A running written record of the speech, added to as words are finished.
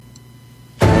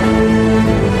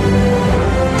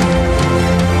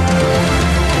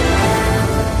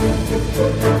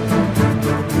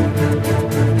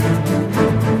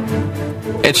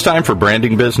It's time for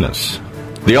Branding Business,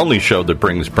 the only show that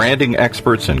brings branding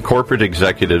experts and corporate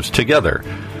executives together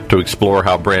to explore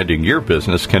how branding your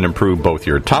business can improve both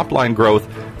your top-line growth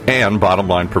and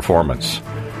bottom-line performance.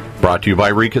 Brought to you by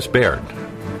Ricus Baird.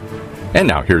 And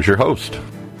now here's your host.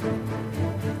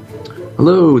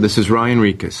 Hello, this is Ryan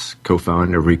Ricus,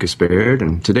 co-founder of Ricus Baird,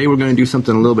 and today we're going to do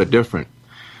something a little bit different.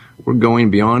 We're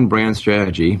going beyond brand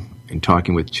strategy and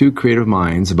talking with two creative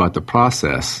minds about the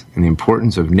process and the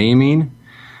importance of naming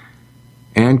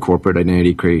and corporate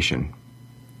identity creation.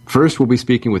 First, we'll be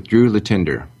speaking with Drew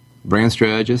Latinder, brand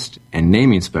strategist and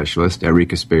naming specialist at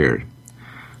Ricus Baird.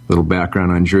 Little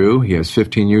background on Drew. He has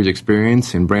 15 years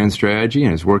experience in brand strategy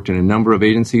and has worked in a number of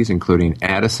agencies including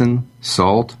Addison,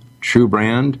 Salt, True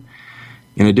Brand,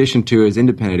 in addition to his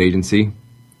independent agency,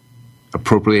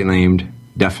 appropriately named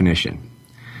Definition.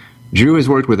 Drew has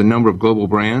worked with a number of global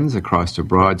brands across a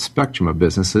broad spectrum of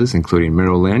businesses, including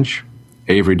Merrill Lynch,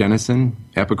 Avery Dennison,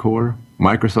 Epicor,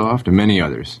 Microsoft, and many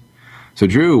others. So,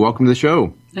 Drew, welcome to the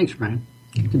show. Thanks, Brian.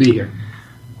 Good to be here.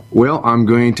 Well, I'm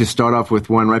going to start off with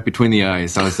one right between the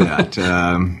eyes. How's that?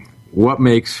 What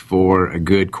makes for a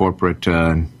good corporate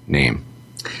name?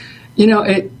 You know,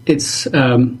 it's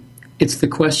the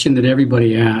question that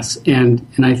everybody asks, and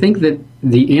I think that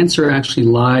the answer actually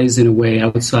lies in a way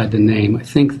outside the name. I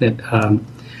think that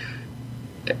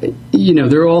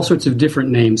there are all sorts of different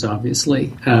names,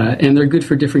 obviously, and they're good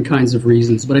for different kinds of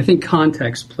reasons. But I think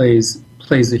context plays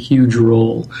a huge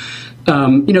role.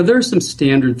 There are some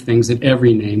standard things that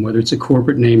every name, whether it's a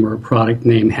corporate name or a product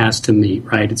name, has to meet,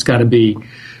 right? It's got to be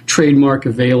trademark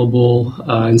available.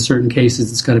 In certain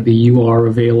cases, it's got to be UR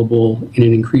available in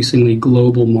an increasingly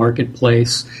global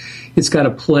marketplace. It's got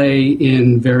to play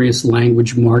in various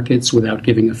language markets without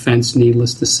giving offense,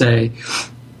 needless to say.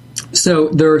 So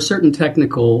there are certain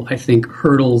technical, I think,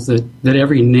 hurdles that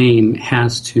every name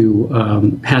has to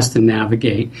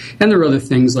navigate, and there are other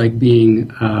things like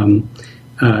being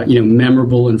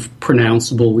memorable and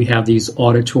pronounceable. We have these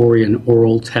auditory and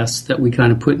oral tests that we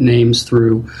kind of put names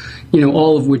through,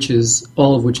 all of which is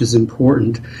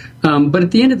important. But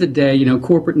at the end of the day,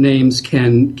 corporate names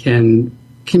can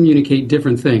communicate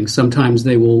different things. Sometimes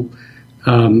they will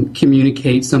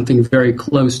communicate something very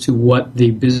close to what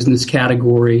the business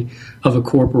category of a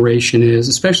corporation is,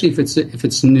 especially if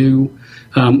it's new,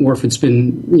 or if it's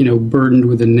been burdened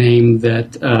with a name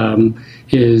that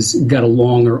is got a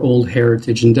long or old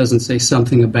heritage and doesn't say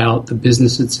something about the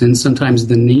business it's in. Sometimes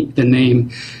the name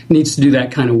needs to do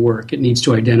that kind of work. It needs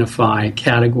to identify a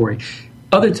category.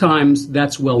 Other times,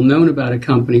 that's well known about a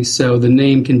company, so the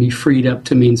name can be freed up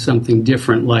to mean something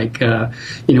different, like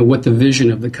what the vision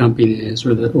of the company is,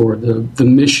 or the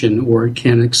mission, or it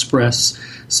can express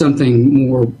something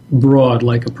more broad,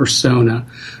 like a persona.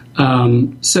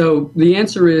 So the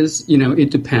answer is, it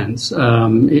depends.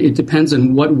 It depends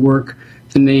on what work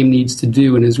the name needs to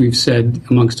do, and as we've said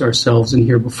amongst ourselves in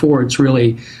here before, it's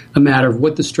really a matter of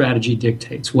what the strategy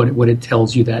dictates, what it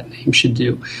tells you that name should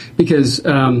do. Because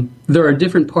there are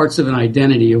different parts of an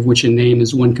identity, of which a name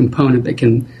is one component that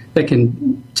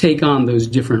can take on those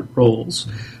different roles.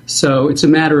 So it's a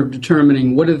matter of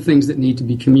determining what are the things that need to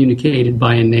be communicated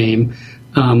by a name,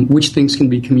 which things can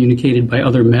be communicated by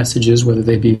other messages, whether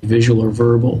they be visual or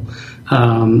verbal.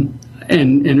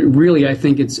 And really, I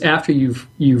think it's after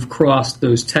you've crossed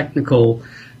those technical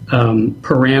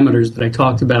parameters that I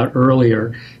talked about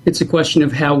earlier, it's a question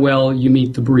of how well you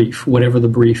meet the brief, whatever the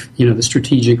brief, the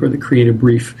strategic or the creative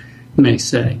brief may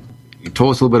say. You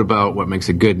told us a little bit about what makes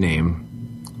a good name.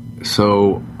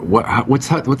 So what's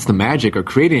the magic of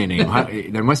creating a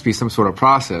name? There must be some sort of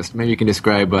process. Maybe you can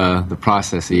describe the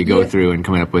process that you go through in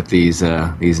coming up with these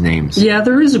names. Yeah,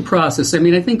 there is a process. I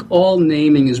mean, I think all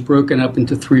naming is broken up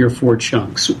into 3 or 4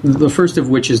 chunks. The first of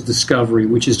which is discovery,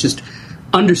 which is just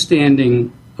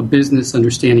understanding a business,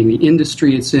 understanding the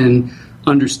industry it's in,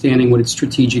 understanding what its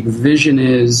strategic vision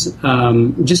is,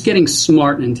 just getting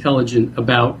smart and intelligent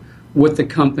about what the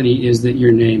company is that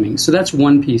you're naming. So that's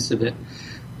one piece of it.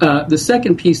 The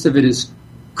second piece of it is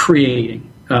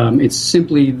creating. It's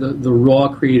simply the raw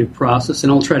creative process,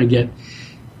 and I'll try to get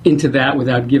into that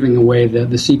without giving away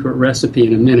the secret recipe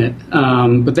in a minute.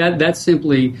 But that's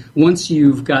simply, once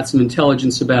you've got some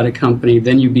intelligence about a company,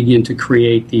 then you begin to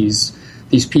create these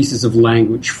pieces of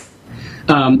language.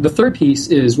 The third piece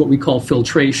is what we call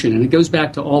filtration, and it goes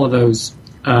back to all of those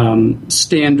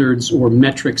standards or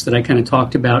metrics that I kind of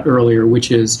talked about earlier,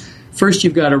 which is first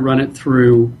you've got to run it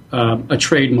through a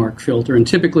trademark filter. And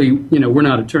typically, we're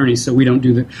not attorneys, so we don't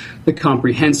do the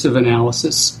comprehensive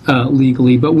analysis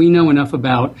legally, but we know enough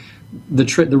about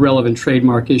the relevant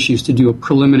trademark issues to do a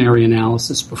preliminary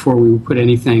analysis before we would put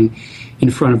anything in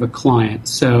front of a client.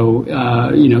 So,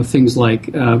 things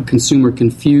like consumer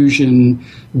confusion,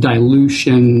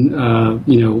 dilution,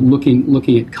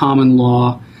 looking at common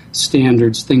law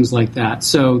standards, things like that.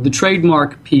 So the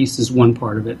trademark piece is one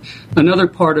part of it. Another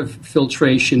part of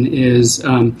filtration is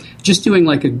just doing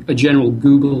like a general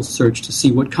Google search to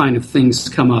see what kind of things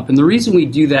come up. And the reason we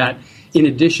do that in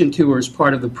addition to or as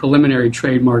part of the preliminary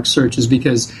trademark search is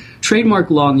because trademark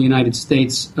law in the United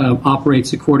States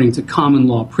operates according to common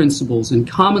law principles, and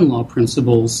common law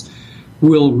principles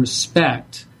will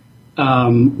respect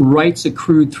rights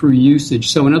accrued through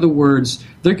usage. So in other words,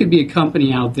 there could be a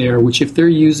company out there which, if they're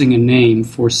using a name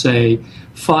for, say,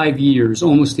 5 years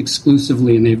almost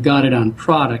exclusively, and they've got it on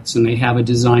products and they have a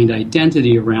designed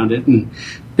identity around it and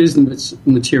business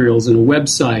materials and a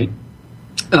website,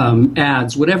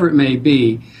 ads, whatever it may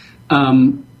be,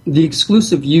 the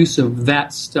exclusive use of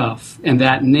that stuff and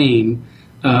that name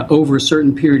over a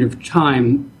certain period of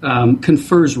time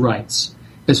confers rights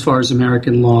as far as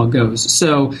American law goes.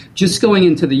 So just going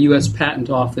into the U.S. Patent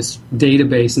Office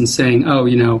database and saying,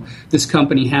 this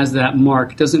company has that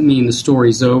mark doesn't mean the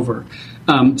story's over.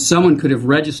 Someone could have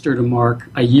registered a mark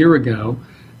a year ago,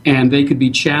 and they could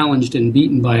be challenged and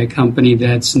beaten by a company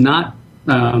that's not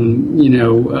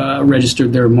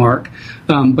registered their mark,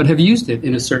 but have used it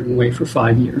in a certain way for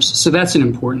 5 years. So that's an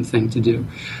important thing to do.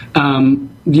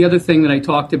 The other thing that I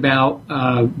talked about,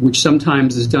 which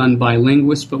sometimes is done by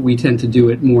linguists, but we tend to do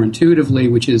it more intuitively,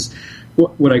 which is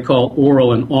what I call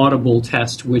oral and audible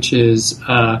test, which is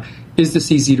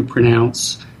this easy to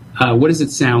pronounce? What does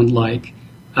it sound like?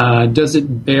 Does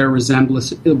it bear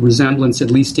resemblance,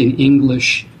 at least in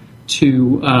English,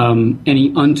 to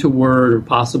any untoward or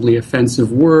possibly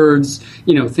offensive words,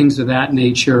 things of that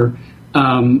nature.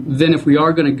 Then if we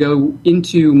are going to go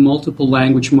into multiple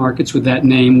language markets with that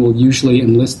name, we'll usually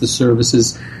enlist the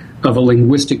services of a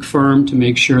linguistic firm to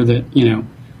make sure that,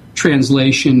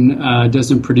 translation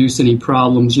doesn't produce any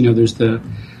problems. There's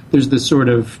the sort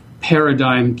of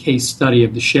paradigm case study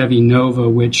of the Chevy Nova,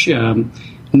 which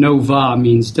Nova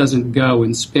means doesn't go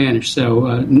in Spanish,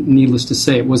 so needless to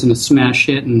say, it wasn't a smash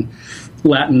hit in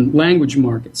Latin language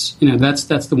markets. That's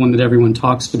the one that everyone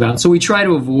talks about. So we try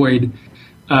to avoid,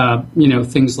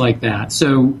 things like that.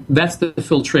 So that's the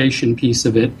filtration piece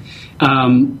of it.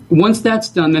 Once that's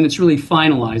done, then it's really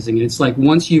finalizing it. It's like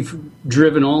once you've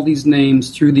driven all these names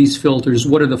through these filters,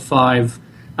 what are the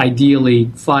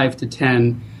ideally 5 to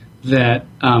 10 that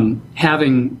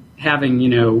having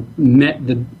met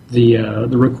the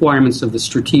requirements of the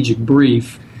strategic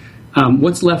brief,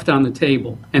 what's left on the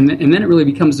table? And then it really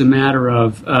becomes a matter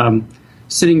of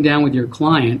sitting down with your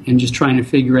client and just trying to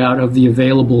figure out, of the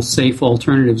available safe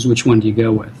alternatives, which one do you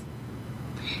go with?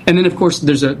 And then, of course,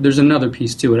 there's another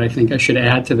piece to it I think I should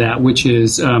add to that, which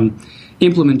is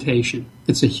implementation.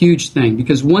 It's a huge thing,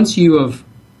 because once you have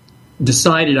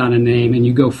decided on a name and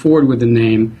you go forward with a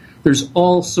name, there's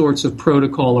all sorts of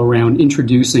protocol around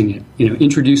introducing it,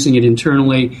 introducing it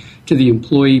internally to the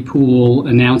employee pool,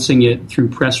 announcing it through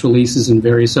press releases and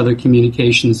various other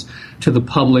communications to the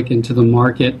public and to the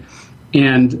market.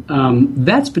 And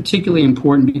that's particularly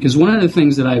important, because one of the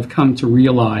things that I've come to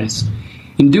realize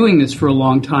in doing this for a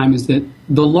long time is that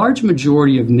the large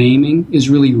majority of naming is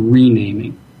really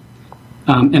renaming.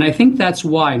 And I think that's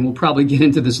why, and we'll probably get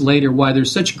into this later, why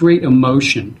there's such great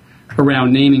emotion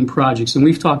around naming projects, and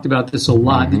we've talked about this a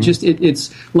lot. Mm-hmm.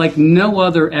 It's like no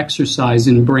other exercise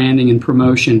in branding and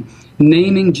promotion.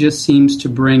 Naming just seems to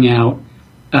bring out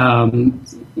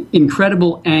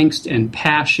incredible angst and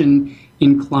passion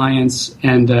in clients,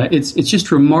 and it's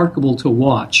just remarkable to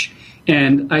watch.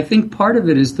 And I think part of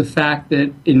it is the fact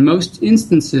that in most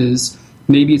instances,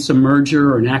 maybe it's a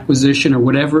merger or an acquisition or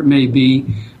whatever it may be,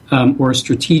 or a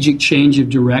strategic change of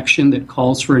direction that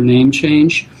calls for a name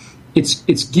change.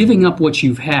 It's giving up what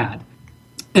you've had.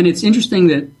 And it's interesting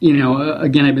that,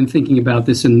 again, I've been thinking about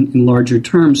this in larger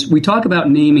terms. We talk about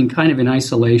naming kind of in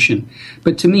isolation,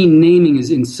 but to me, naming is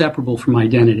inseparable from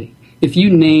identity. If you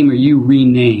name or you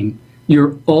rename,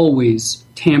 you're always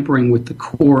tampering with the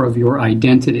core of your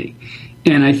identity.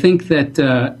 And I think that,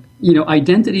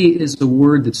 identity is a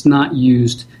word that's not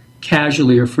used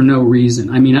casually or for no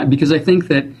reason. Because I think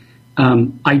that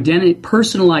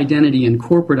personal identity and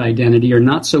corporate identity are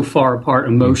not so far apart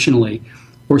emotionally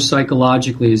or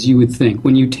psychologically as you would think.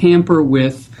 When you tamper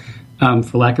with,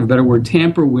 for lack of a better word,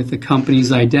 tamper with the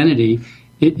company's identity,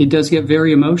 it does get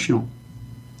very emotional.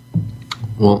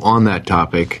 Well, on that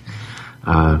topic,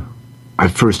 I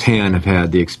firsthand have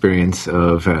had the experience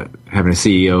of having a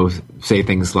CEO say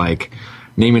things like,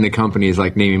 naming a company is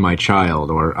like naming my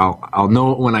child, or I'll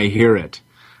know it when I hear it.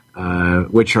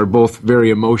 which are both very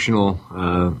emotional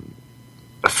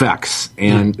effects.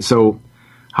 And so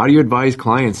how do you advise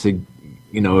clients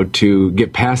to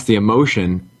get past the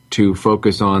emotion to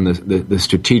focus on the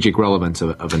strategic relevance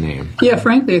of a name? Yeah,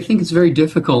 frankly, I think it's very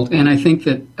difficult. And I think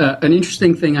that an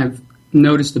interesting thing I've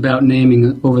noticed about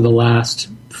naming over the last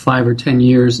 5 or 10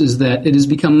 years is that it has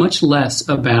become much less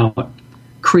about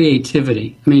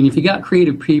creativity. I mean, if you got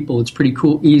creative people, it's pretty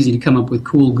easy to come up with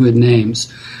cool, good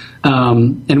names.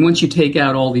 And once you take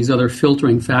out all these other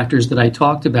filtering factors that I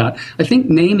talked about, I think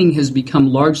naming has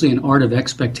become largely an art of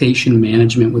expectation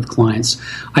management with clients.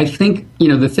 I think,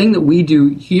 the thing that we do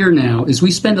here now is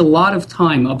we spend a lot of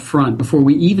time up front before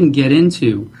we even get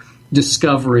into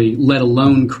discovery, let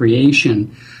alone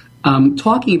creation,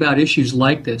 talking about issues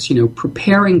like this,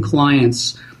 preparing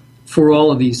clients for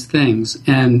all of these things.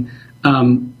 And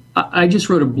I just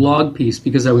wrote a blog piece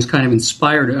because I was kind of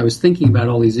inspired. I was thinking about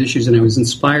all these issues and I was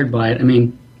inspired by it. I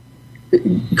mean,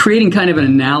 creating kind of an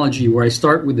analogy where I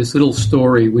start with this little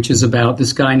story, which is about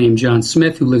this guy named John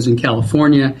Smith who lives in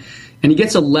California. And he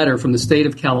gets a letter from the state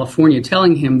of California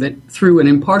telling him that through an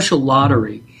impartial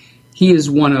lottery, he is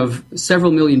one of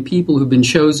several million people who've been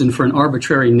chosen for an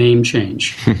arbitrary name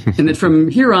change. And that from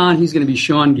here on, he's going to be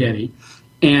Sean Getty.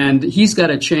 And he's got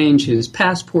to change his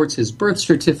passports, his birth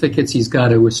certificates. He's got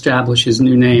to establish his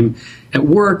new name at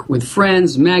work, with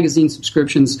friends, magazine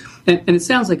subscriptions. And it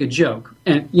sounds like a joke,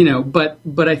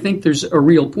 but I think there's a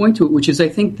real point to it, which is I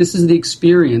think this is the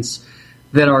experience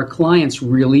that our clients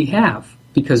really have,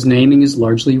 because naming is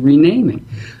largely renaming.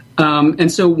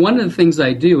 And so one of the things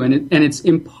I do, and it's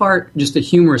in part just a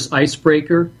humorous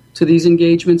icebreaker to these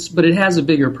engagements, but it has a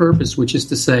bigger purpose, which is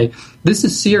to say, this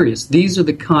is serious. These are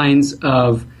the kinds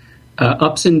of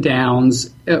ups and downs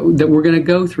that we're going to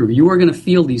go through. You are going to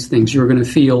feel these things. You're going to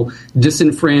feel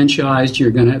disenfranchised.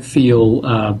 You're going to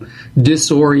feel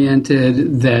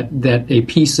disoriented, that a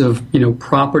piece of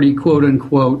property, quote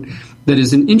unquote, that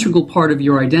is an integral part of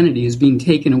your identity is being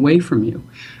taken away from you.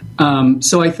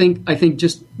 So I think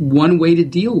just one way to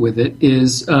deal with it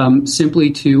is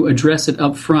simply to address it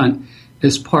up front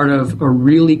as part of a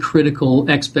really critical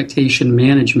expectation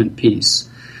management piece,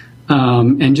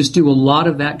 and just do a lot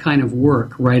of that kind of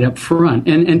work right up front,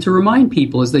 and to remind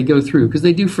people as they go through, because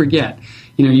they do forget.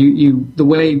 The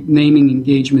way naming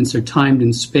engagements are timed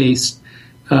and spaced,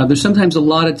 there's sometimes a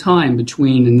lot of time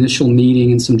between initial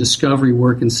meeting and some discovery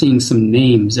work and seeing some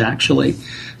names, actually.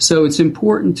 So it's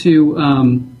important to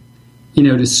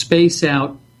to space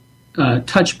out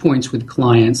touch points with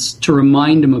clients, to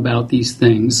remind them about these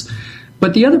things.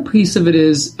 But the other piece of it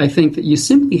is, I think, that you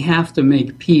simply have to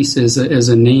make peace as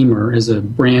a namer, as a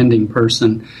branding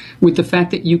person, with the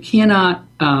fact that you can't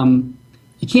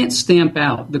stamp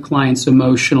out the client's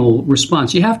emotional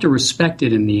response. You have to respect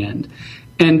it in the end.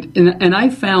 And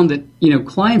I found that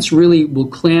clients really will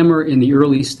clamor in the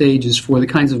early stages for the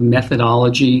kinds of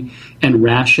methodology and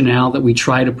rationale that we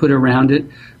try to put around it.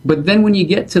 But then when you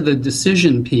get to the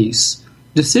decision piece,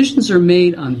 decisions are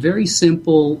made on very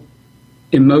simple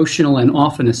emotional and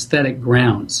often aesthetic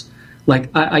grounds. Like,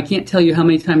 I can't tell you how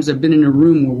many times I've been in a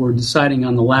room where we're deciding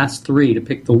on the last 3 to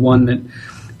pick the one that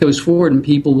goes forward, and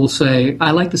people will say,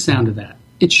 I like the sound of that.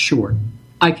 It's short.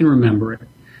 I can remember it.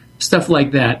 Stuff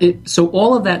like that. So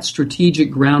all of that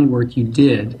strategic groundwork you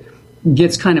did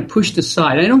gets kind of pushed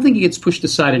aside. I don't think it gets pushed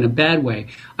aside in a bad way.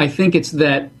 I think it's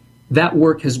that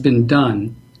work has been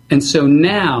done. And so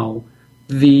now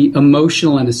the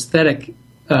emotional and aesthetic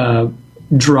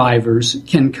drivers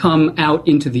can come out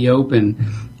into the open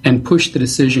and push the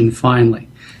decision finally.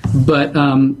 But,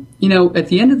 at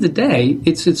the end of the day,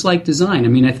 it's like design. I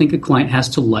mean, I think a client has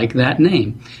to like that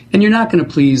name. And you're not going to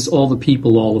please all the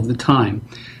people all of the time.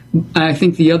 I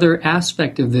think the other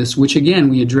aspect of this, which again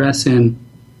we address in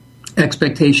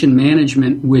expectation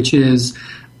management, which is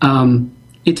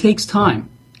it takes time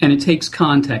and it takes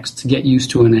context to get used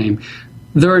to a name.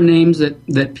 There are names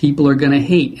that people are going to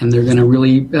hate, and they're going to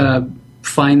really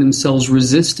find themselves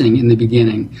resisting in the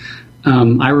beginning.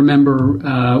 I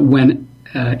remember when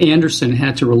Anderson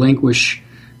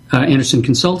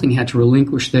Consulting had to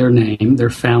relinquish their name, their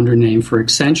founder name, for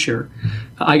Accenture.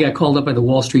 I got called up by the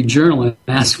Wall Street Journal and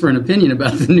asked for an opinion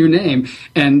about the new name,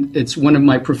 and it's one of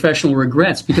my professional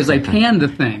regrets because I panned the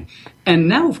thing. And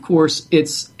now, of course,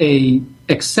 it's a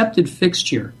accepted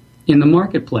fixture in the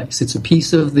marketplace. It's a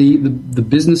piece of the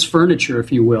business furniture,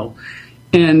 if you will.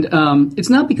 And it's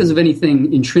not because of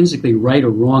anything intrinsically right or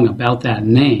wrong about that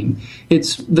name.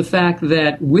 It's the fact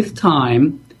that with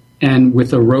time and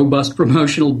with a robust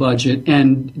promotional budget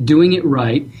and doing it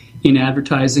right in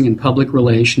advertising and public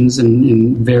relations and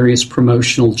in various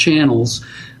promotional channels,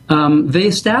 they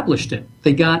established it.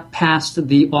 They got past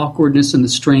the awkwardness and the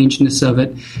strangeness of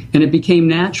it, and it became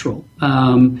natural.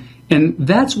 And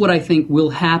that's what I think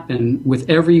will happen with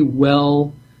every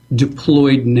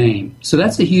well-deployed name. So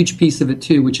that's a huge piece of it,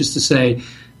 too, which is to say,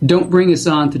 don't bring us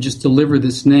on to just deliver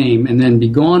this name and then be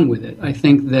gone with it. I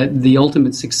think that the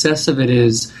ultimate success of it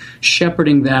is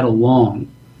shepherding that along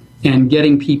and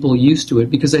getting people used to it,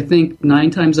 because I think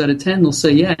 9 times out of 10 they'll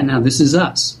say, yeah, now this is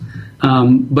us.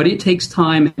 But it takes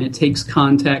time and it takes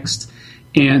context.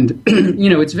 And,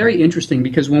 it's very interesting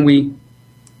because when we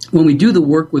do the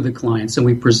work with the clients and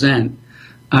we present,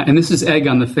 and this is egg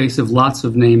on the face of lots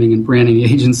of naming and branding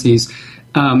agencies,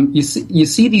 you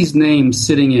see these names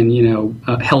sitting in,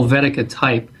 Helvetica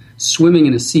type, swimming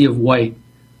in a sea of white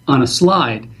on a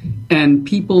slide. And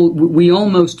we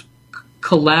almost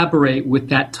collaborate with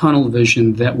that tunnel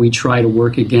vision that we try to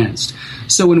work against.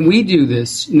 So when we do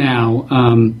this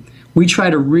now, we try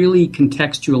to really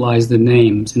contextualize the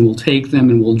names, and we'll take them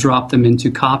and we'll drop them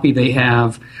into copy they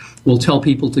have. We'll tell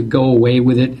people to go away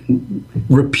with it and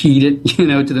repeat it,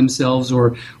 to themselves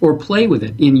or play with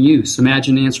it in use.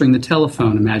 Imagine answering the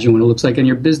telephone. Imagine what it looks like on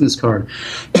your business card.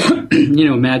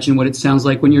 Imagine what it sounds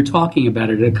like when you're talking about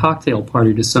it at a cocktail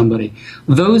party to somebody.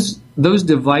 Those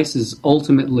devices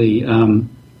ultimately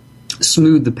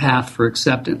smooth the path for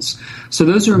acceptance. So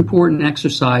those are important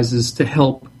exercises to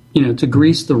help, to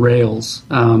grease the rails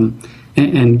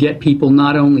and get people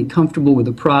not only comfortable with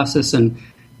the process and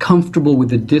comfortable with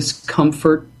the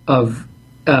discomfort of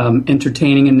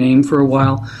entertaining a name for a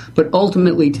while, but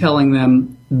ultimately telling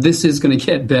them this is going to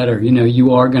get better.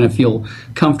 You are going to feel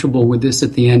comfortable with this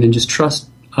at the end, and just trust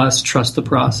us, trust the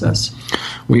process.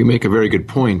 Well, you make a very good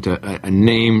point. A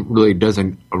name really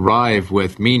doesn't arrive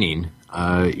with meaning.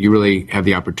 You really have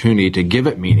the opportunity to give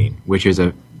it meaning, which is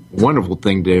a wonderful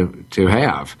thing to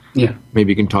have. Yeah.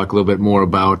 Maybe you can talk a little bit more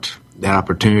about that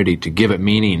opportunity to give it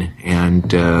meaning, and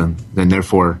then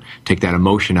therefore take that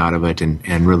emotion out of it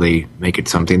and really make it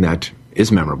something that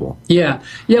is memorable. Yeah.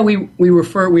 We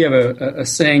have a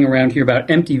saying around here about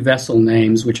empty vessel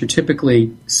names, which are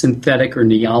typically synthetic or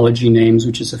neology names,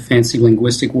 which is a fancy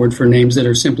linguistic word for names that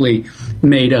are simply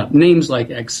made up. Names like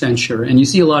Accenture, and you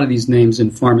see a lot of these names in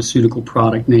pharmaceutical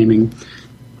product naming,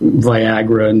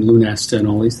 Viagra and Lunesta and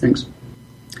all these things.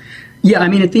 Yeah,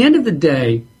 at the end of the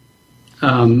day,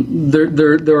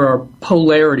 there are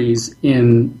polarities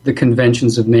in the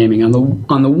conventions of naming. On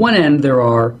the one end, there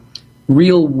are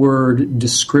real word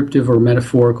descriptive or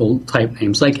metaphorical type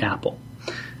names like Apple.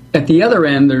 At the other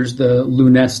end, there's the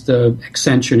Lunesta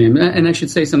Accenture name. And I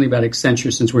should say something about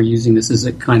Accenture since we're using this as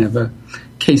a kind of a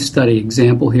case study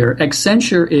example here.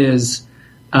 Accenture is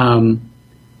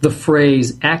the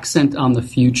phrase accent on the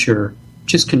future,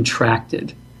 just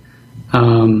contracted.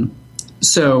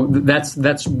 So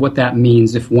that's what that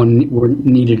means if one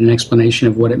needed an explanation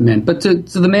of what it meant. But to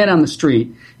the man on the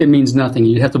street, it means nothing.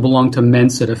 You'd have to belong to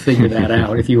Mensa to figure that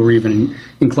out if you were even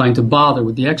inclined to bother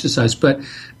with the exercise. But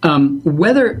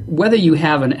whether you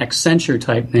have an Accenture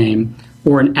type name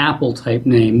or an Apple type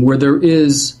name where there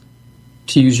is,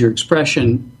 to use your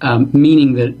expression,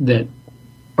 meaning that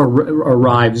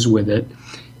arrives with it,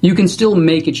 you can still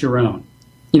make it your own.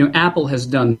 Apple has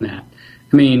done that.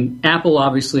 Apple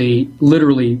obviously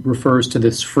literally refers to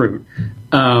this fruit.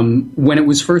 When it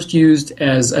was first used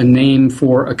as a name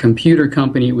for a computer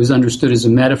company, it was understood as a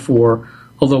metaphor,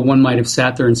 although one might have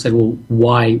sat there and said, well,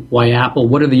 why Apple?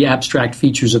 What are the abstract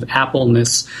features of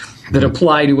Apple-ness that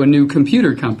apply to a new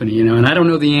computer company? And I don't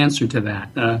know the answer to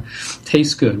that.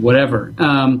 Tastes good, whatever.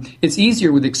 It's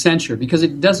easier with Accenture because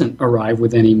it doesn't arrive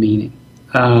with any meaning.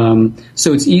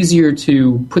 So it's easier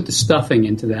to put the stuffing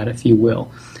into that, if you will.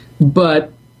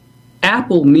 But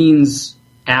Apple means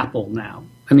Apple now.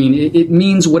 It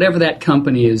means whatever that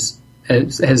company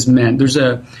has meant. There's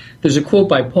a quote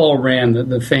by Paul Rand,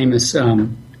 the famous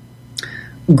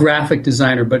graphic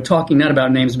designer, but talking not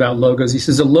about names, about logos. He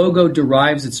says a logo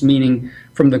derives its meaning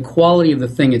from the quality of the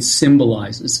thing it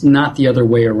symbolizes, not the other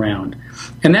way around.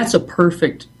 And that's a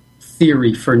perfect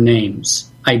theory for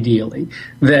names, ideally,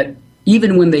 that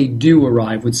even when they do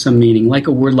arrive with some meaning, like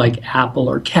a word like Apple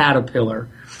or Caterpillar,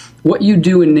 what you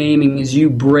do in naming is you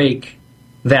break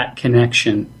that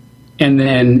connection, and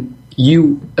then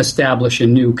you establish a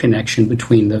new connection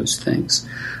between those things.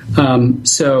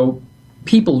 So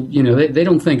people, they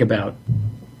don't think about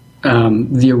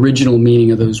the original meaning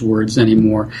of those words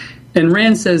anymore. And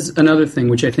Rand says another thing,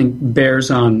 which I think bears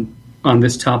on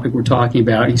this topic we're talking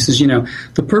about. He says,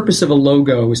 the purpose of a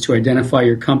logo is to identify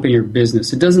your company or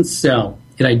business. It doesn't sell,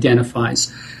 it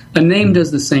identifies. A name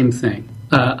does the same thing.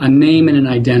 A name and an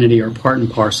identity are part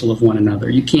and parcel of one another.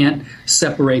 You can't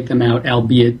separate them out,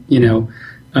 albeit,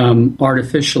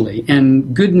 artificially.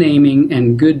 And good naming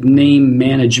and good name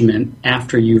management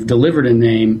after you've delivered a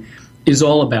name is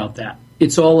all about that.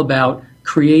 It's all about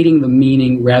creating the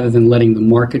meaning rather than letting the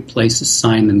marketplace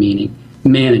assign the meaning,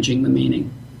 managing the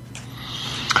meaning.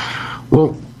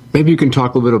 Well, maybe you can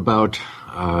talk a little bit about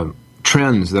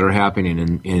trends that are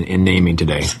happening in naming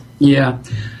today. Yeah,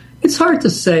 it's hard to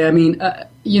say. I mean, a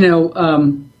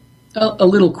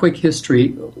little quick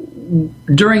history.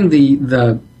 During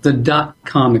the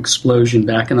dot-com explosion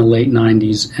back in the late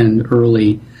 90s and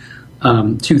early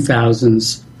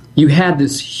 2000s, you had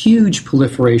this huge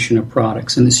proliferation of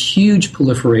products and this huge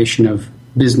proliferation of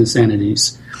business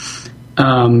entities.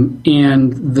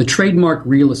 And the trademark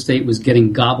real estate was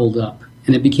getting gobbled up,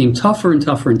 and it became tougher and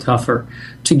tougher and tougher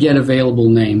to get available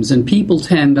names. And people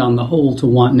tend, on the whole, to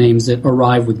want names that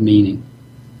arrive with meaning.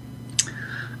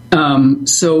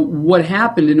 So what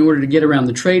happened in order to get around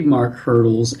the trademark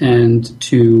hurdles and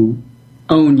to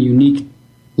own unique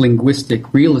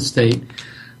linguistic real estate,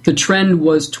 the trend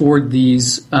was toward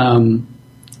these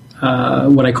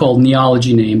what I call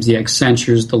neology names, the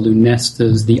Accentures, the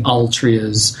Lunestas, the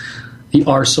Altrias, the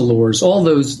Arcelors, all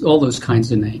those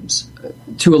kinds of names.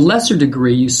 To a lesser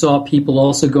degree, you saw people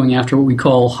also going after what we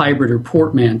call hybrid or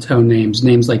portmanteau names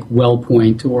like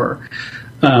WellPoint or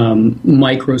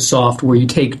Microsoft, where you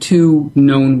take two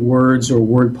known words or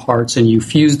word parts and you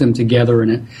fuse them together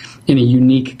in a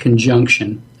unique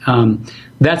conjunction.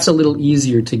 That's a little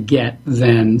easier to get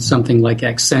than something like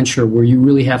Accenture, where you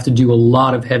really have to do a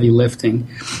lot of heavy lifting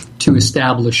to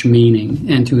establish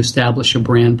meaning and to establish a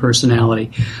brand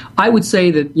personality. I would say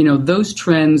that, those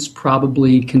trends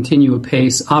probably continue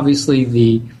apace. Obviously,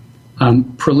 the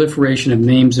proliferation of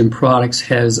names and products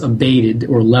has abated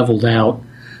or leveled out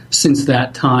since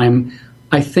that time.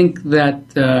 I think that,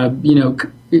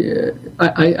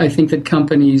 I think that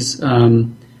companies...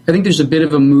 I think there's a bit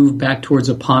of a move back towards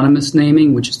eponymous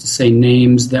naming, which is to say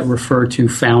names that refer to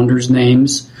founders'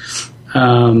 names,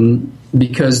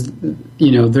 because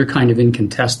they're kind of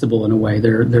incontestable in a way.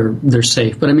 They're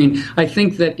safe. But I mean, I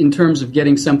think that in terms of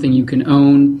getting something you can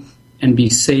own and be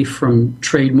safe from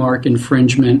trademark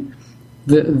infringement,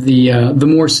 the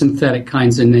more synthetic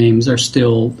kinds of names are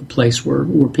still the place where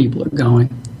people are going.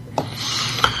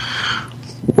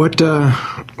 What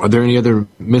are there any other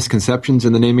misconceptions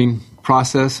in the naming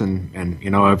process? And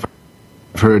I've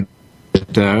heard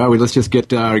that let's just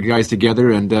get our guys together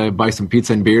and buy some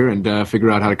pizza and beer and figure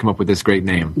out how to come up with this great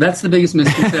name. That's the biggest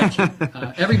misconception.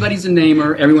 Everybody's a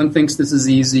namer. Everyone thinks this is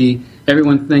easy.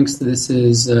 Everyone thinks this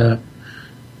is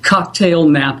cocktail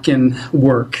napkin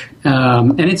work,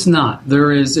 and it's not.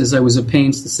 There is, as I was at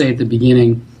pains to say at the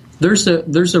beginning, there's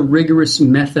a rigorous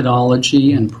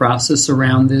methodology and process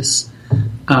around this.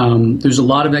 There's a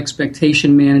lot of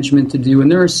expectation management to do,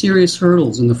 and there are serious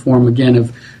hurdles in the form, again,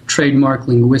 of trademark,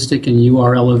 linguistic, and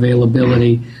URL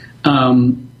availability.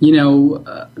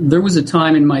 There was a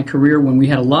time in my career when we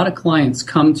had a lot of clients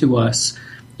come to us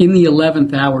in the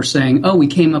 11th hour saying, we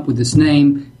came up with this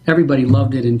name, everybody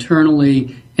loved it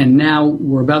internally, and now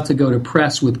we're about to go to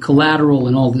press with collateral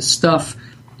and all this stuff,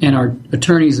 and our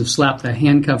attorneys have slapped the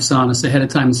handcuffs on us ahead of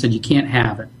time and said, you can't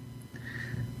have it.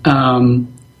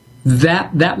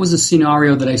 That was a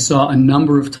scenario that I saw a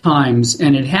number of times,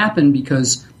 and it happened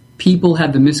because people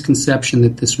had the misconception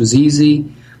that this was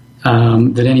easy,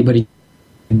 that anybody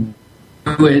could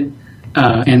do it,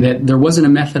 and that there wasn't a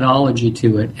methodology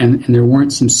to it, and there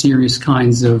weren't some serious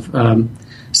kinds of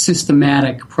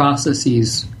systematic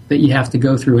processes that you have to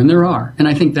go through, and there are. And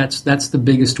I think that's the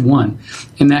biggest one,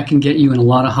 and that can get you in a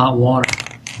lot of hot water.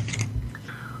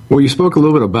 Well, you spoke a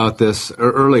little bit about this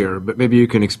earlier, but maybe you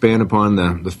can expand upon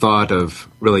the thought of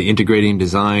really integrating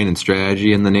design and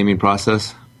strategy in the naming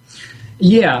process.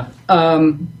 Yeah.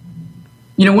 One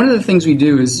of the things we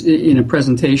do is in a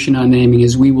presentation on naming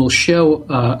is we will show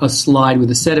a slide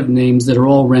with a set of names that are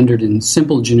all rendered in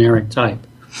simple generic type.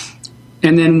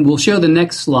 And then we'll show the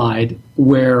next slide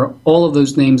where all of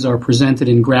those names are presented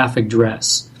in graphic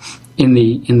dress in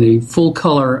the full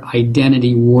color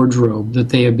identity wardrobe that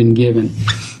they have been given.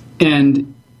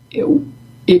 And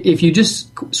if you just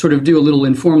sort of do a little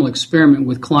informal experiment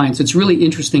with clients, it's really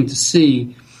interesting to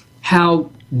see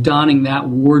how donning that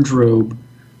wardrobe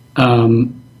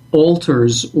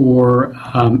alters or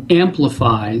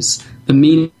amplifies the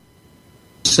meaning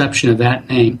perception of that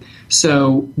name.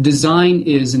 So design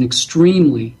is an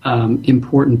extremely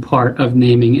important part of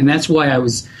naming, and that's why I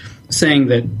was saying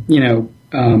that,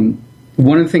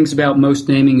 one of the things about most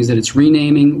naming is that it's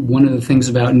renaming. One of the things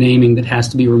about naming that has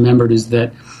to be remembered is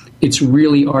that it's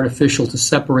really artificial to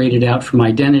separate it out from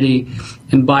identity.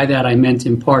 And by that I meant,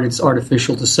 in part, it's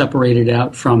artificial to separate it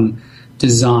out from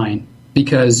design.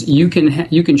 because you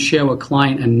can show a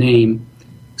client a name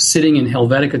sitting in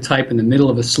Helvetica type in the middle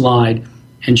of a slide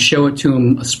and show it to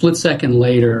them a split second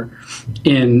later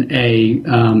in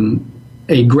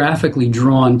a graphically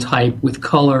drawn type with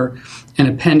color and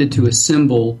appended to a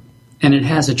symbol, and it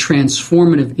has a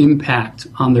transformative impact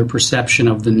on their perception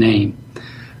of the name.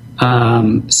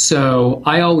 So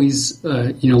I always,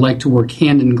 like to work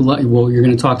hand in glove. Well, you're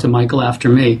going to talk to Michael after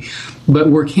me, but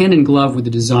work hand in glove with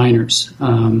the designers.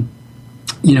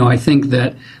 I think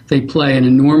that they play an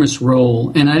enormous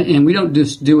role, and we don't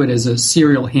just do it as a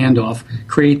serial handoff,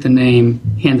 create the name,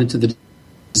 hand it to the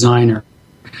designer.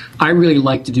 I really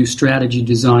like to do strategy,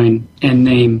 design, and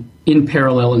name in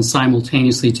parallel and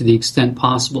simultaneously to the extent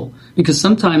possible, because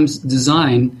sometimes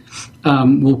design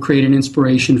will create an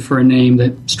inspiration for a name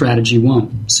that strategy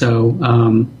won't.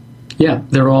 So,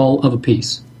 they're all of a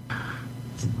piece.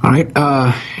 All right.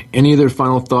 Any other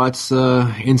final thoughts,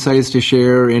 insights to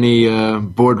share? Any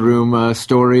boardroom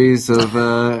stories of,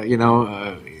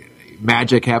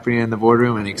 magic happening in the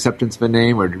boardroom, and acceptance of a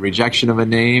name or rejection of a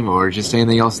name, or just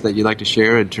anything else that you'd like to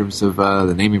share in terms of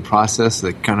the naming process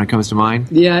that kind of comes to mind?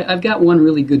 Yeah, I've got one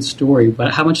really good story,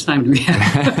 but how much time do we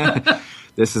have?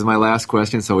 This is my last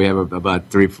question, so we have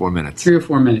about 3 or 4 minutes. 3 or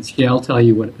 4 minutes. Yeah, I'll tell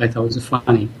you what I thought was a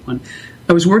funny one.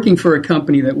 I was working for a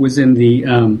company that was in the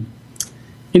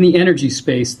energy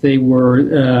space. They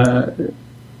were,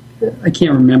 I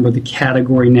can't remember the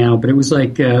category now, but it was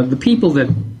like the people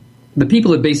that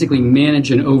basically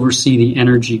manage and oversee the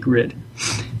energy grid.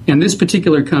 And this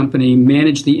particular company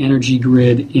managed the energy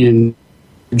grid in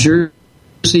New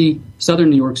Jersey, southern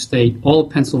New York State, all of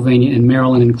Pennsylvania, and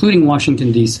Maryland, including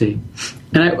Washington, D.C.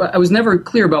 And I was never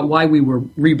clear about why we were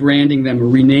rebranding them or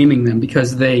renaming them,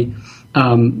 because they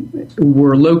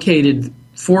were located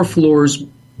 4 floors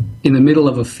in the middle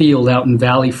of a field out in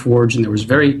Valley Forge, and there was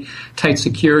very tight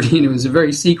security, and it was a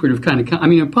very secretive kind of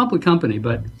a public company,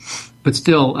 but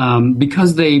still,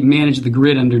 because they managed the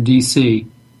grid under D.C.,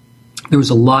 there was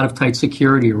a lot of tight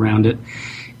security around it.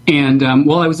 And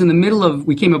while I was in the middle of,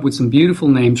 we came up with some beautiful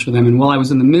names for them, and while I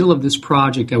was in the middle of this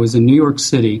project, I was in New York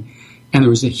City, and there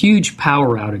was a huge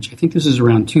power outage. I think this was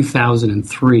around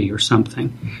 2003 or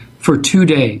something, for 2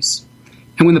 days.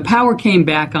 And when the power came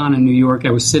back on in New York,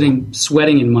 I was sitting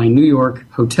sweating in my New York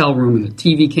hotel room, and the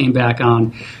TV came back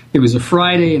on. It was a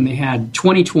Friday, and they had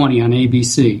 2020 on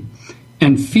ABC.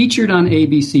 And featured on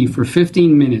ABC for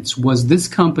 15 minutes was this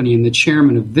company and the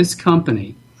chairman of this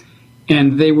company.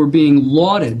 And they were being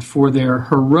lauded for their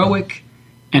heroic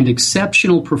and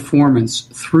exceptional performance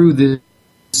through this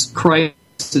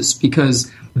crisis,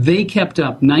 because they kept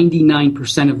up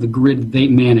 99% of the grid they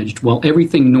managed while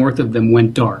everything north of them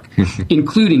went dark,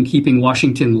 including keeping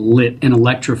Washington lit and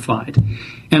electrified.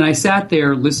 And I sat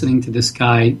there listening to this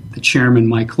guy, the chairman,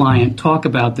 my client, talk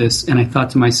about this, and I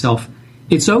thought to myself,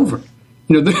 it's over.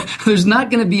 There's not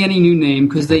going to be any new name,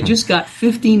 because they just got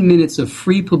 15 minutes of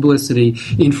free publicity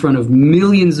in front of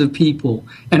millions of people.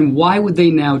 And why would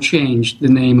they now change the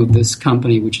name of this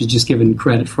company, which is just given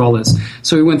credit for all this?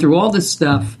 So we went through all this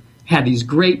stuff, had these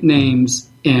great names,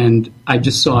 and I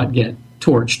just saw it get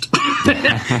torched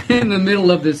in the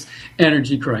middle of this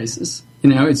energy crisis.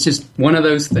 It's just one of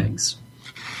those things.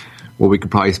 Well, we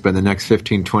could probably spend the next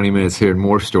 15, 20 minutes hearing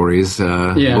more stories,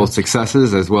 both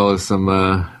successes as well as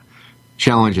some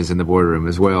challenges in the boardroom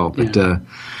as well. But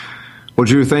well,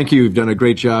 Drew, thank you. You've done a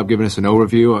great job giving us an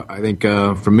overview. I think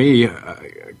for me,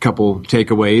 a couple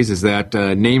takeaways is that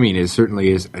naming is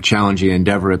certainly a challenging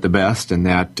endeavor at the best, and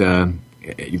that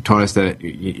you've taught us that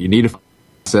you need a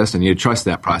process and you trust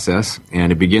that process,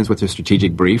 and it begins with a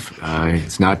strategic brief.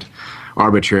 It's not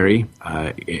arbitrary.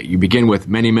 You begin with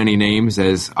many, many names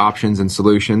as options and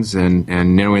solutions, and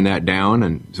narrowing that down,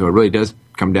 and so it really does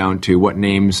come down to what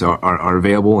names are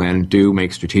available and do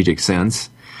make strategic sense,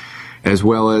 as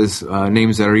well as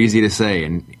names that are easy to say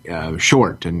and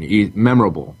short and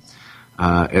memorable,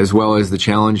 as well as the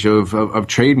challenge of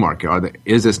trademark.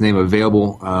 Is this name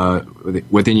available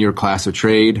within your class of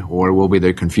trade, or will be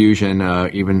there confusion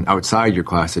even outside your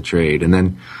class of trade? And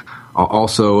then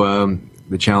also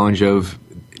the challenge of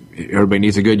everybody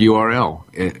needs a good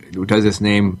URL. Does this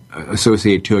name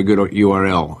associate to a good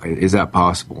URL? Is that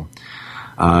possible?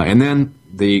 And then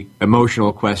the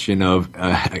emotional question of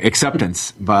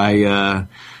acceptance by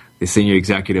the senior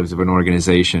executives of an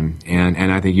organization.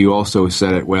 And I think you also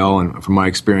said it well, and from my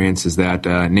experience, is that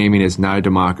naming is not a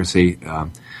democracy.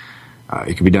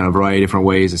 It can be done a variety of different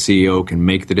ways. The CEO can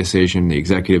make the decision, the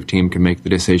executive team can make the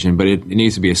decision, but it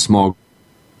needs to be a small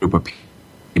group of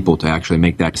people to actually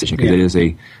make that decision, because it is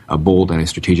a bold and a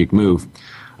strategic move.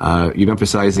 You've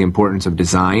emphasized the importance of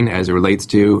design as it relates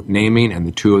to naming, and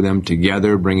the two of them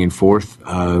together bringing forth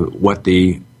what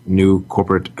the new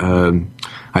corporate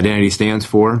identity stands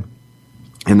for.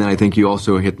 And then I think you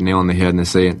also hit the nail on the head in the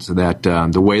sense that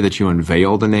the way that you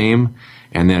unveil the name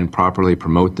and then properly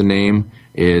promote the name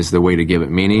is the way to give it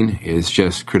meaning, is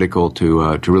just critical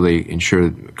to really ensure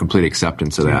complete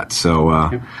acceptance of that.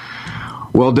 So,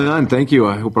 well done. Thank you.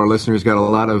 I hope our listeners got a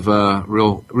lot of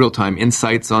real-time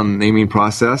insights on the naming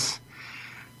process.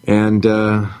 And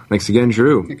thanks again,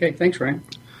 Drew. Okay, thanks, Ryan.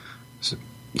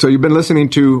 So you've been listening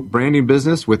to Branding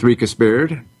Business with Rika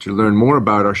Spared. To learn more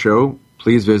about our show,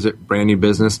 please visit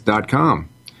brandingbusiness.com.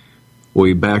 We'll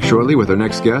be back shortly with our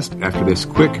next guest after this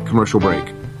quick commercial break.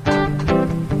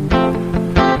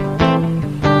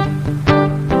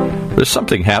 There's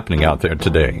something happening out there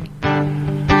today.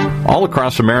 All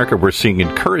across America, we're seeing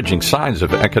encouraging signs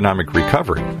of economic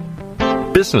recovery.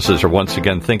 Businesses are once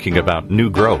again thinking about new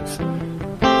growth,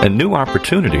 and new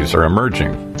opportunities are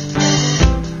emerging.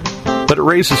 But it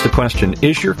raises the question,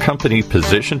 is your company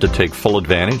positioned to take full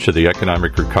advantage of the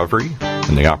economic recovery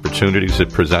and the opportunities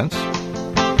it presents?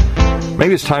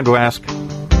 Maybe it's time to ask,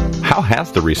 how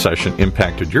has the recession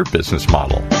impacted your business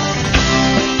model?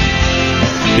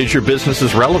 Is your business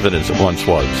as relevant as it once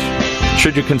was?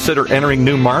 Should you consider entering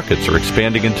new markets or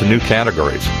expanding into new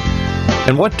categories?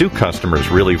 And what do customers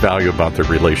really value about their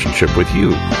relationship with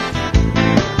you?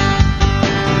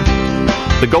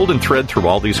 The golden thread through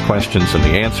all these questions and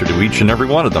the answer to each and every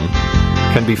one of them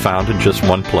can be found in just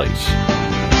one place: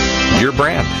 your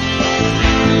brand.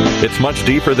 It's much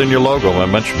deeper than your logo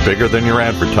and much bigger than your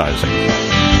advertising.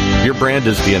 Your brand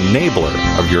is the enabler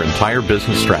of your entire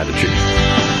business strategy.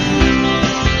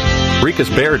 Rika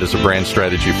Spared is a brand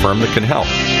strategy firm that can help.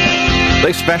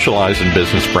 They specialize in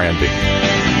business branding.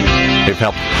 They've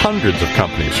helped hundreds of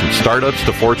companies from startups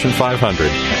to Fortune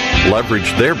 500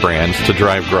 leverage their brands to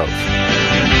drive growth.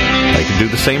 They can do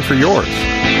the same for yours.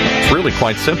 It's really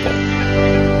quite simple.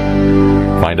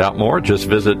 Find out more, just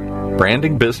visit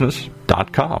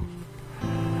brandingbusiness.com.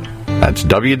 That's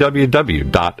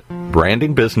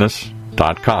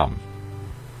www.brandingbusiness.com.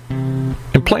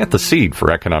 And plant the seed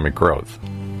for economic growth.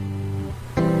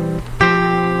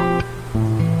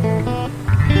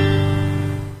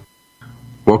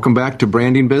 Welcome back to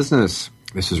Branding Business.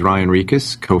 This is Ryan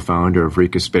Rikas, co-founder of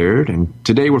Rika Spared, and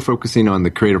today we're focusing on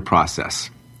the creative process.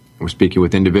 We're speaking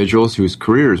with individuals whose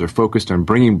careers are focused on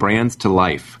bringing brands to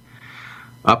life.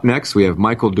 Up next, we have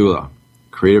Michael Dula,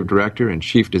 Creative Director and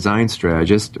Chief Design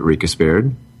Strategist at Rika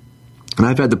Spared. And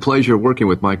I've had the pleasure of working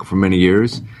with Michael for many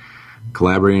years,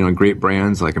 collaborating on great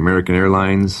brands like American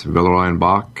Airlines, Villeroy and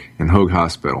Boch, and Hoag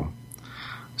Hospital.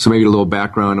 So maybe a little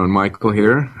background on Michael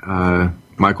here.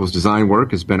 Michael's design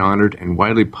work has been honored and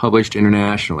widely published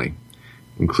internationally,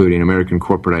 including American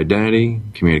Corporate Identity,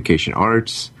 Communication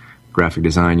Arts, Graphic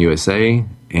Design USA,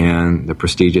 and the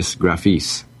prestigious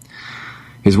Graphice.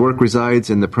 His work resides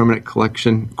in the permanent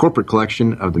corporate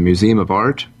collection of the Museum of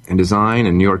Art and Design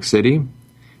in New York City,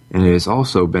 and it has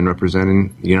also been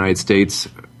representing the United States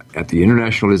at the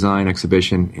International Design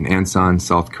Exhibition in Ansan,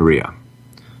 South Korea.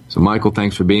 So, Michael,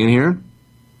 thanks for being here.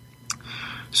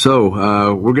 So,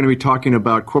 we're going to be talking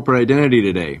about corporate identity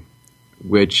today,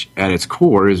 which at its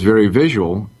core is very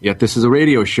visual, yet this is a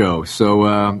radio show. So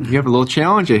you have a little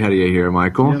challenge ahead of you here,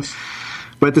 Michael. Yes.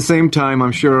 But at the same time,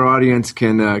 I'm sure our audience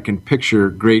can picture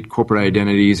great corporate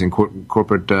identities and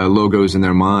corporate logos in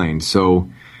their mind. So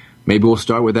maybe we'll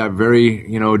start with that very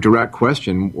direct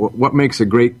question. What makes a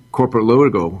great corporate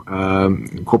logo,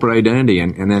 corporate identity,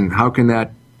 and then how can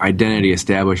that identity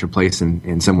establish a place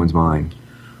in someone's mind?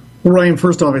 Well, Ryan,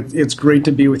 first off, it's great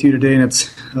to be with you today, and it's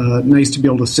nice to be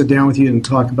able to sit down with you and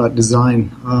talk about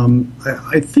design.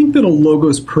 I think that a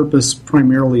logo's purpose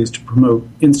primarily is to promote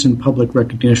instant public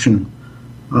recognition.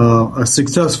 A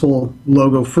successful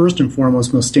logo, first and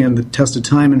foremost, must stand the test of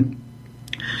time, and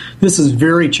this is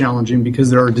very challenging because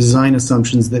there are design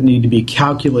assumptions that need to be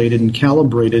calculated and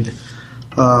calibrated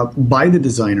by the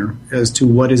designer as to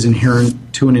what is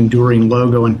inherent to an enduring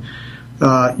logo. And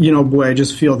I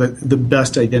just feel that the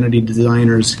best identity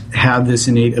designers have this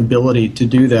innate ability to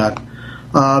do that.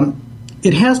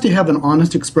 It has to have an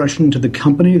honest expression to the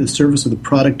company, the service, or the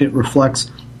product it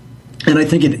reflects. And I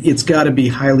think it's got to be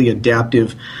highly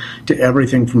adaptive to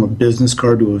everything from a business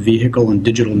card to a vehicle and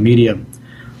digital media.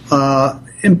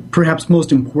 And perhaps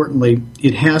most importantly,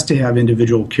 it has to have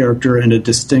individual character and a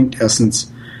distinct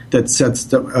essence that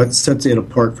sets it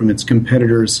apart from its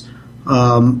competitors.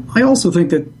 I also think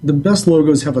that the best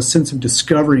logos have a sense of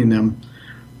discovery in them,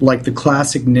 like the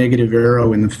classic negative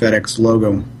arrow in the FedEx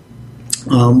logo.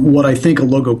 What I think a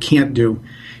logo can't do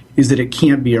is that it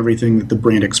can't be everything that the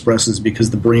brand expresses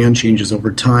because the brand changes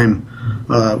over time.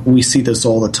 We see this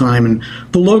all the time. And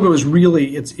the logo is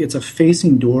really, it's a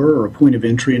facing door or a point of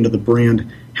entry into the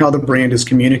brand. How the brand is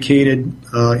communicated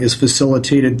is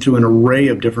facilitated through an array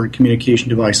of different communication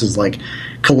devices like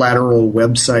collateral,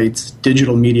 websites,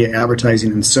 digital media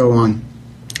advertising, and so on.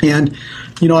 And,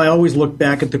 I always look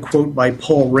back at the quote by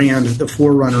Paul Rand, the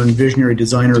forerunner and visionary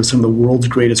designer of some of the world's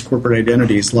greatest corporate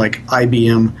identities like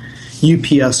IBM,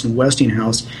 UPS, and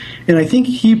Westinghouse. And I think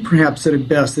he perhaps said it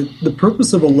best, that the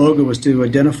purpose of a logo is to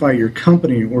identify your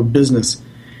company or business.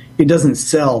 It doesn't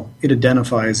sell, it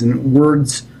identifies. And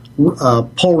words,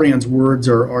 Paul Rand's words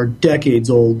are decades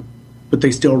old, but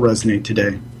they still resonate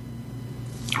today.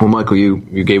 Well, Michael,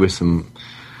 you gave us some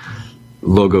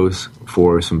logos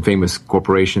for some famous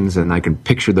corporations, and I can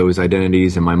picture those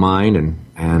identities in my mind,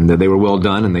 and they were well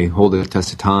done, and they hold the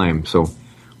test of time. So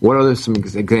what are some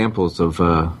examples of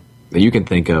that you can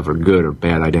think of, or good or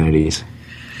bad identities?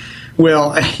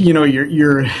 Well,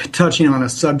 you're touching on a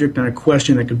subject and a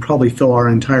question that could probably fill our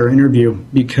entire interview,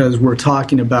 because we're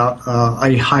talking about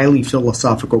a highly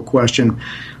philosophical question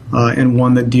and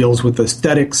one that deals with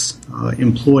aesthetics,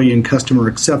 employee and customer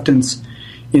acceptance,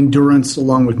 endurance,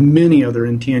 along with many other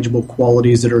intangible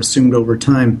qualities that are assumed over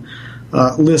time.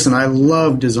 Listen, I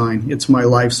love design. It's my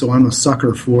life, so I'm a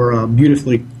sucker for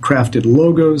beautifully crafted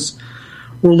logos,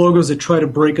 or logos that try to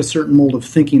break a certain mold of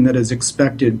thinking that is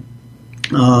expected.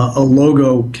 A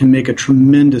logo can make a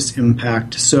tremendous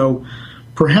impact. So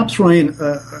perhaps, Ryan,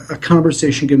 a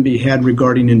conversation can be had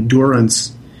regarding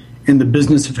endurance and the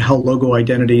business of how logo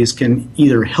identities can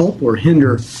either help or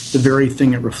hinder the very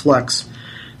thing it reflects.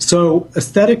 So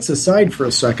aesthetics aside for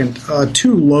a second,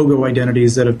 two logo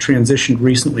identities that have transitioned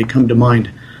recently come to mind: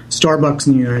 Starbucks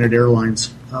and United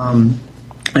Airlines.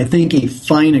 I think a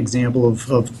fine example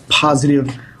of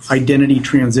positive identity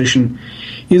transition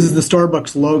is the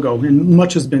Starbucks logo, and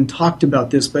much has been talked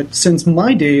about this, but since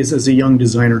my days as a young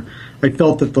designer, I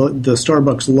felt that the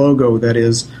Starbucks logo, that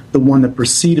is, the one that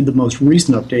preceded the most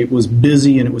recent update, was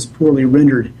busy and it was poorly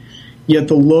rendered. Yet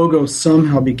the logo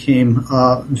somehow became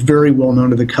very well known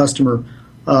to the customer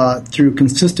through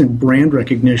consistent brand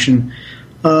recognition,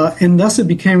 and thus it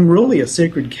became really a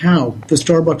sacred cow. The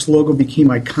Starbucks logo became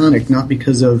iconic not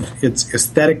because of its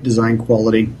aesthetic design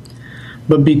quality,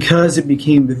 but because it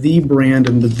became the brand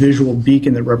and the visual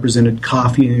beacon that represented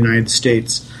coffee in the United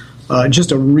States.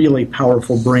 Just a really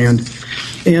powerful brand.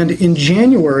 And in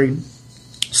January,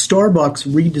 Starbucks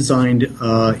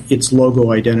redesigned its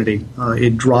logo identity.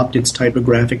 It dropped its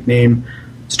typographic name,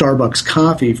 Starbucks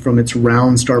Coffee, from its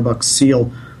round Starbucks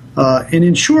seal. And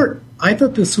in short, I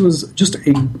thought this was just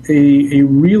a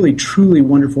really, truly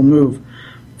wonderful move.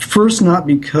 First, not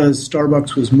because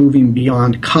Starbucks was moving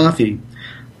beyond coffee,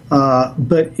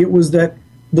 but it was that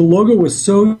the logo was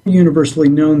so universally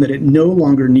known that it no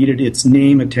longer needed its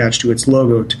name attached to its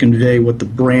logo to convey what the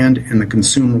brand and the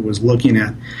consumer was looking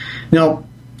at. Now,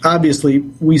 obviously,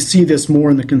 we see this more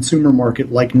in the consumer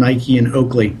market like Nike and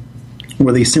Oakley,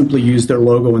 where they simply use their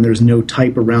logo and there's no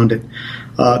type around it.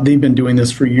 They've been doing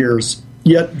this for years.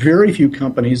 Yet very few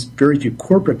companies, very few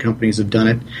corporate companies have done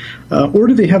it, or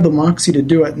do they have the moxie to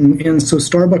do it? And so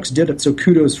Starbucks did it, so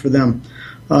kudos for them.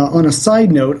 On a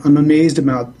side note, I'm amazed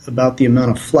about the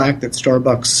amount of flack that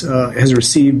Starbucks has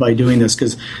received by doing this,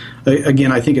 because,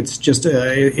 again, I think it's just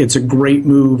it's a great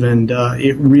move, and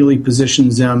it really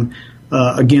positions them,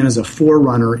 again, as a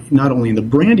forerunner, not only in the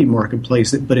branding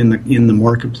marketplace, but in the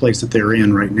marketplace that they're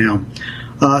in right now.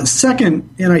 Second,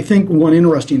 and I think one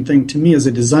interesting thing to me as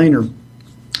a designer,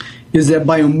 is that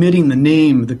by omitting the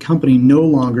name, the company no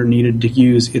longer needed to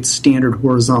use its standard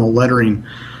horizontal lettering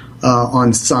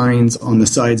on signs on the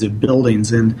sides of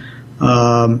buildings. And,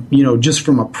 just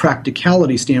from a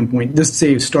practicality standpoint, this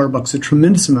saves Starbucks a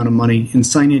tremendous amount of money in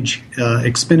signage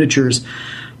expenditures.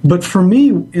 But for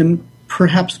me, and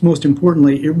perhaps most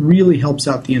importantly, it really helps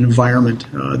out the environment.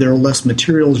 There are less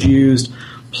materials used,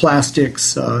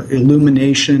 plastics,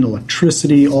 illumination,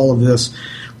 electricity, all of this.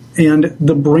 And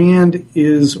the brand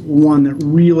is one that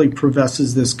really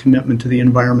professes this commitment to the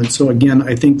environment. So again,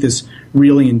 I think this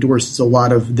really endorses a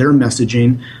lot of their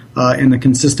messaging and the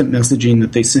consistent messaging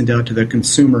that they send out to the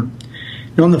consumer.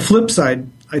 Now, on the flip side,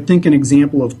 I think an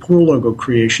example of poor logo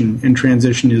creation and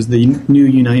transition is the new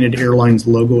United Airlines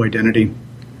logo identity.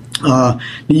 Ryan,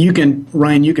 you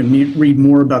can read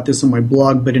more about this on my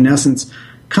blog, but in essence,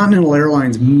 Continental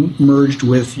Airlines merged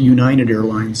with United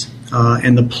Airlines,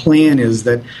 and the plan is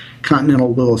that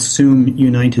Continental will assume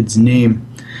United's name.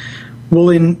 Well,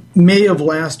 in May of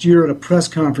last year at a press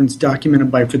conference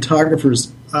documented by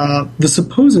photographers, the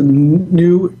supposed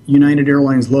new United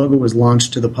Airlines logo was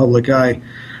launched to the public eye.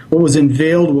 What was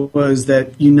unveiled was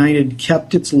that United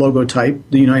kept its logo type,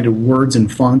 the United words and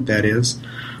font, that is,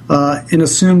 and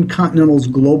assumed Continental's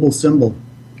global symbol.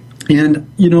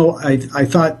 And, I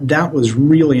thought that was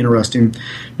really interesting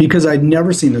because I'd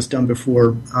never seen this done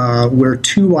before, where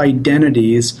two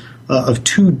identities of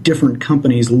two different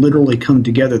companies literally come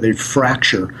together. They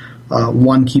fracture.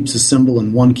 One keeps a symbol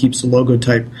and one keeps a logo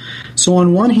type. So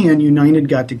on one hand, United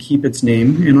got to keep its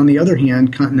name, and on the other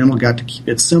hand, Continental got to keep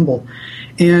its symbol.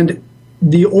 And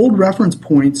the old reference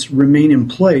points remain in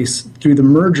place through the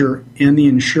merger and the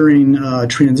ensuing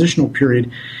transitional period.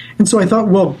 And so I thought,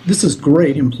 well, this is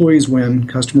great. Employees win,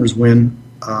 customers win,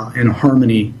 and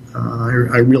harmony,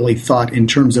 I really thought, in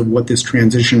terms of what this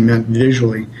transition meant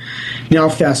visually. Now,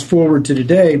 fast forward to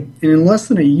today, and in less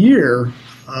than a year,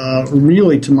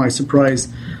 really to my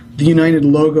surprise, the United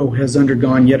logo has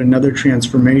undergone yet another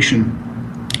transformation.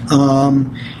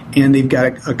 And they've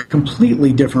got a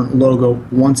completely different logo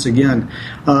once again.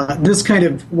 This kind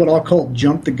of what I'll call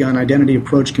jump the gun identity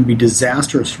approach can be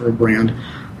disastrous for a brand.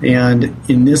 And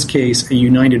in this case, a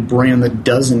United brand that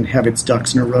doesn't have its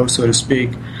ducks in a row, so to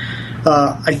speak.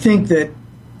 I think that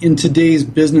in today's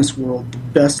business world, the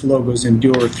best logos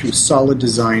endure through solid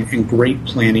design and great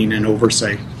planning and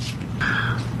oversight.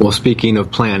 Well, speaking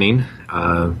of planning,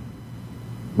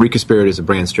 Rika Spirit is a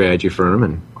brand strategy firm,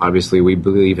 and obviously we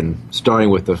believe in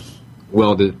starting with a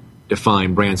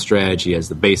well-defined brand strategy as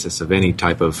the basis of any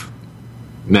type of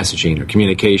messaging or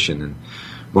communication. And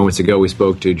moments ago we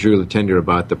spoke to Drew Latender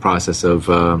about the process of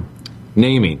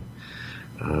naming.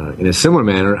 In a similar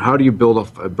manner, how do you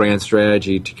build a brand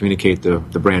strategy to communicate the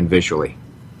brand visually?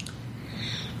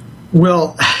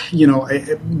 Well,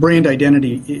 brand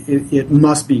identity, it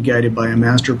must be guided by a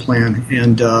master plan,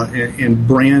 and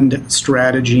brand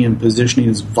strategy and positioning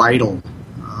is vital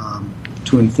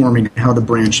to informing how the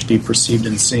brand should be perceived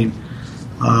and seen.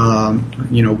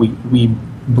 We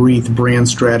breathe brand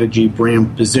strategy,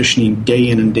 brand positioning day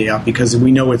in and day out because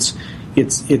we know it's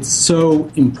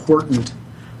so important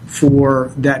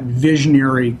for that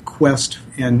visionary quest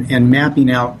and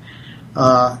mapping out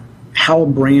how a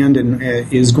brand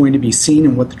is going to be seen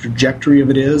and what the trajectory of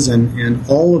it is, and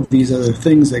all of these other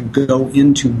things that go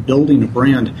into building a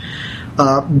brand.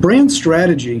 Brand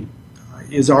strategy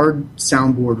is our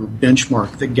soundboard or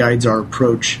benchmark that guides our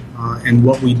approach and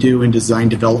what we do in design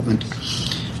development.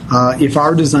 If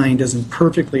our design doesn't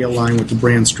perfectly align with the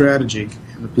brand strategy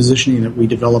and the positioning that we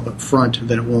develop up front,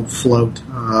 then it won't float.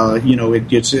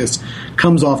 It just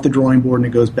comes off the drawing board and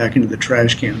it goes back into the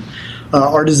trash can.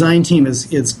 Our design team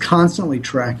is constantly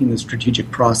tracking the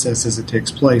strategic process as it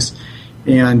takes place,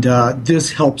 and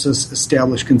this helps us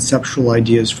establish conceptual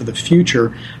ideas for the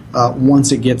future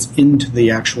once it gets into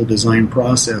the actual design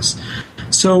process.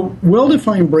 So,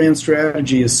 well-defined brand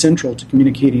strategy is central to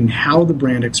communicating how the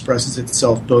brand expresses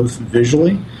itself both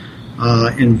visually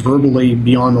and verbally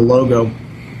beyond the logo.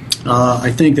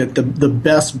 I think that the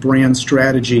best brand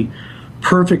strategy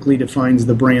perfectly defines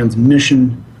the brand's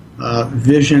mission,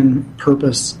 vision,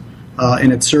 purpose,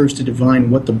 and it serves to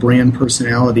define what the brand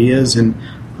personality is. And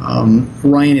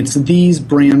Ryan, it's these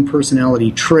brand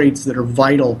personality traits that are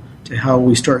vital to how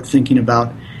we start thinking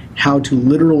about how to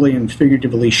literally and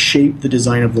figuratively shape the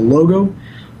design of the logo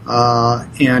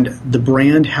and the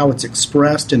brand, how it's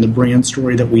expressed, and the brand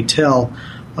story that we tell.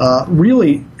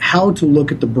 Really, how to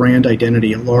look at the brand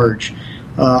identity at large.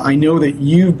 I know that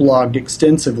you've blogged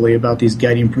extensively about these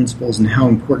guiding principles and how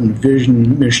important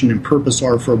vision, mission, and purpose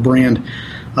are for a brand.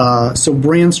 So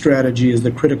brand strategy is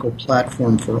the critical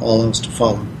platform for all of us to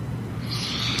follow.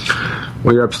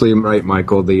 Well, you're absolutely right,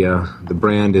 Michael. The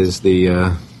brand is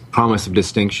the promise of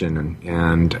distinction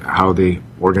and how the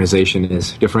organization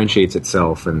differentiates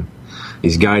itself. And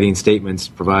these guiding statements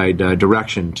provide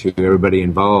direction to everybody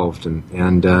involved.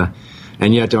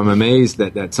 And yet I'm amazed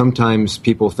that sometimes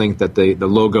people think that the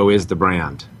logo is the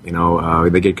brand.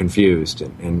 They get confused.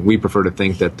 And we prefer to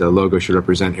think that the logo should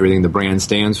represent everything the brand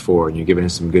stands for. And you've given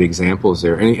us some good examples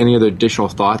there. Any other additional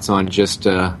thoughts on just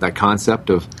that concept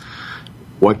of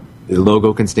what the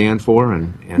logo can stand for?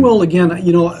 Well, again,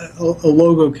 a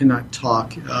logo cannot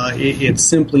talk. It's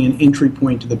simply an entry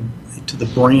point to the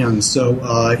brand. So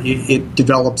it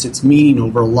develops its meaning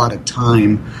over a lot of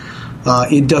time.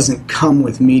 It doesn't come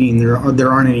with meaning. There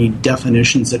aren't any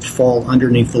definitions that fall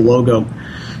underneath the logo.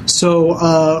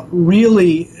 So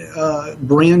really,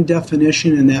 brand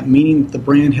definition and that meaning that the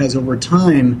brand has over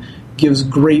time gives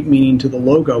great meaning to the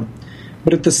logo.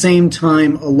 But at the same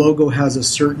time, a logo has a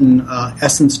certain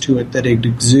essence to it that it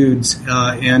exudes,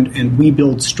 and we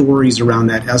build stories around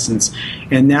that essence.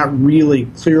 And that really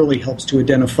clearly helps to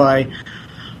identify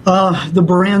The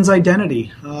brand's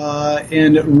identity,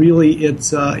 and really,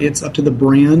 it's up to the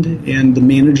brand and the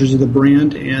managers of the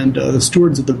brand and the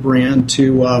stewards of the brand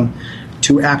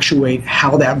to actuate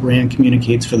how that brand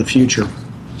communicates for the future.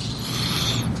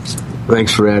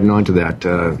 Thanks for adding on to that.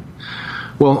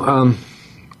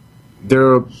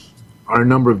 There are a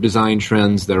number of design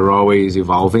trends that are always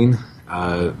evolving.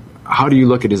 How do you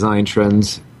look at design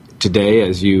trends today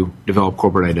as you develop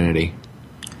corporate identity?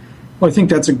 Well, I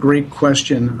think that's a great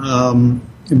question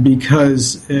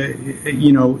because,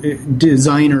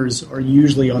 designers are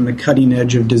usually on the cutting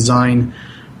edge of design.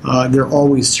 They're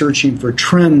always searching for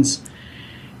trends.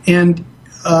 And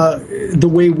the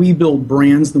way we build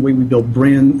brands, the way we build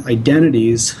brand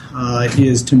identities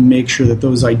is to make sure that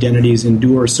those identities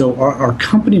endure. So our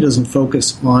company doesn't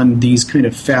focus on these kind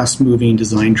of fast-moving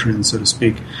design trends, so to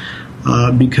speak,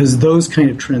 because those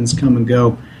kind of trends come and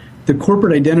go. The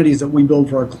corporate identities that we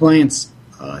build for our clients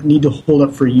need to hold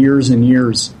up for years and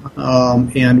years,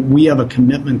 and we have a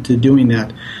commitment to doing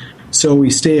that. So we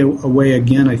stay away,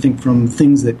 again, I think, from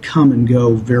things that come and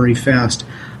go very fast.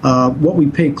 What we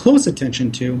pay close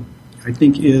attention to, I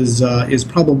think, is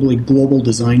probably global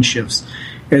design shifts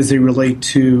as they relate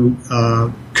to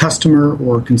customer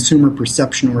or consumer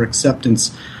perception or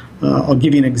acceptance. I'll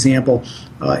give you an example.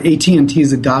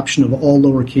 AT&T's adoption of all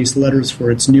lowercase letters for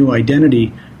its new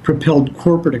identity propelled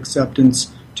corporate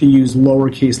acceptance to use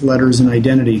lowercase letters in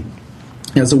identity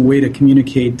as a way to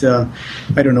communicate,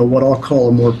 what I'll call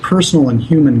a more personal and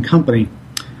human company.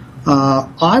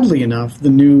 Oddly enough, the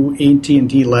new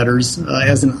AT&T letters,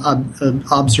 as an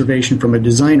observation from a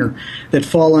designer, that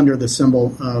fall under the symbol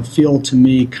feel to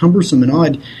me cumbersome and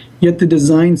odd, yet the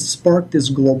design sparked this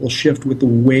global shift with the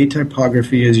way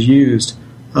typography is used,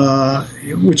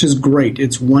 which is great.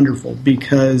 It's wonderful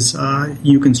because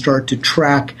you can start to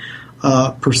track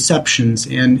perceptions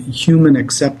and human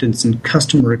acceptance and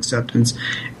customer acceptance,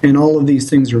 and all of these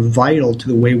things are vital to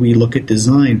the way we look at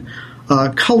design.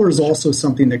 Color is also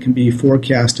something that can be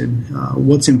forecasted.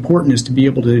 What's important is to be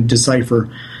able to decipher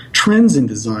trends in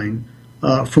design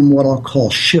from what I'll call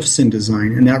shifts in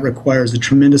design, and that requires a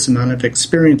tremendous amount of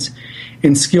experience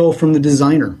and skill from the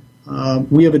designer.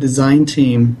 We have a design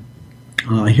team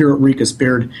here at Ricus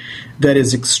Baird that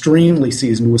is extremely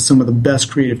seasoned with some of the best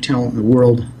creative talent in the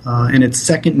world, and it's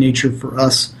second nature for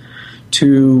us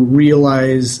to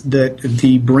realize that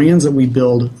the brands that we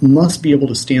build must be able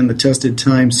to stand the test of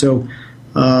time. So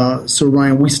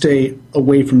Ryan, we stay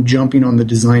away from jumping on the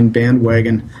design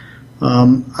bandwagon.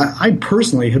 I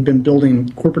personally have been building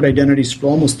corporate identities for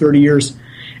almost 30 years,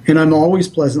 and I'm always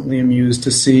pleasantly amused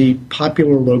to see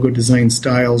popular logo design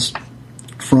styles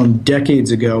from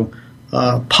decades ago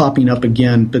popping up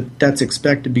again, but that's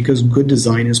expected because good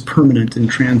design is permanent and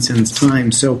transcends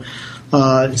time. So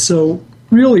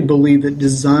really believe that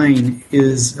design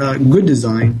is good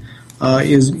design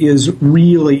is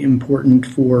really important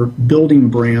for building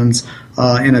brands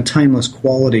and a timeless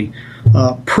quality.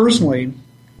 Personally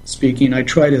speaking, I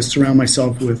try to surround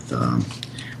myself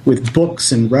with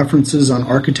books and references on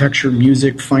architecture,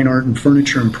 music, fine art, and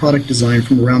furniture and product design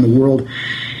from around the world.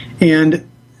 And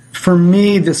for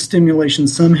me, this stimulation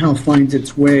somehow finds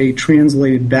its way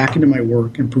translated back into my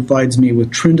work and provides me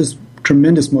with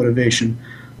tremendous motivation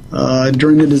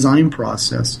during the design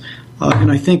process, and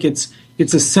I think it's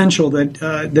essential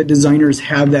that designers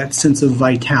have that sense of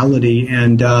vitality,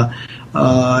 and that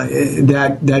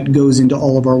goes into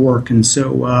all of our work. And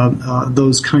so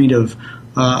those kind of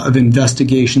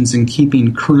investigations and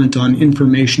keeping current on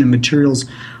information and materials,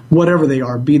 whatever they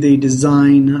are, be they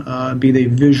design, be they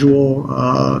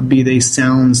visual, be they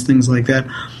sounds, things like that,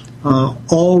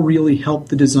 all really help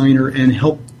the designer and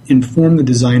help inform the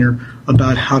designer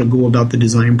about how to go about the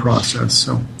design process.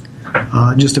 So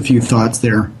just a few thoughts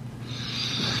there.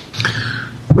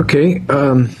 Okay,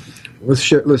 let's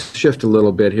shift a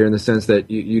little bit here in the sense that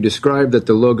you described that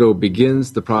the logo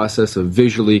begins the process of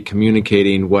visually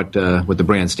communicating what the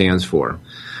brand stands for,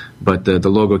 but the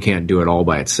logo can't do it all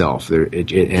by itself. And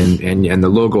the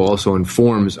logo also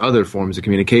informs other forms of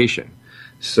communication.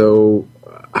 So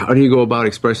how do you go about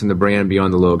expressing the brand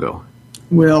beyond the logo?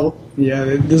 Well, yeah,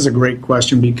 this is a great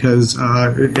question because,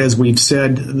 as we've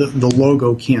said, the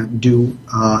logo can't do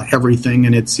everything,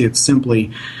 and it's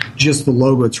simply just the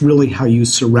logo. It's really how you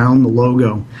surround the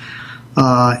logo,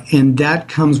 and that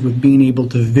comes with being able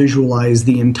to visualize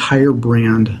the entire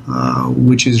brand,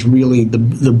 which is really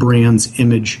the brand's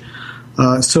image.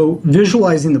 So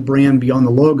visualizing the brand beyond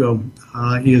the logo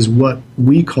is what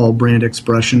we call brand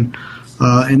expression,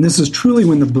 and this is truly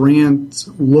when the brand's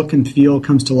look and feel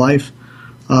comes to life.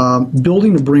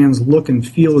 Building a brand's look and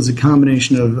feel is a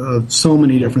combination of so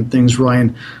many different things,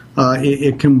 Ryan.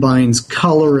 It combines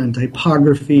color and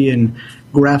typography and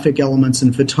graphic elements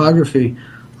and photography.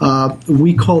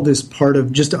 We call this part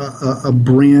of just a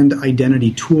brand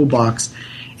identity toolbox.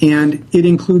 And it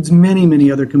includes many, many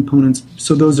other components.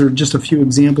 So those are just a few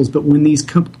examples. But when these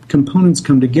components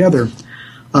come together,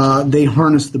 they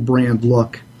harness the brand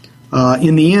look.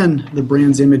 In the end, the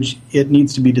brand's image, it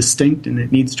needs to be distinct and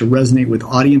it needs to resonate with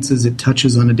audiences it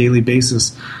touches on a daily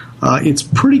basis. It's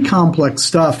pretty complex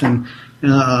stuff and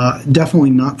definitely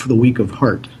not for the weak of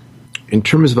heart. In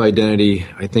terms of identity,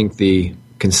 I think the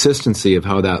consistency of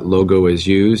how that logo is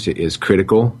used is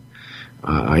critical.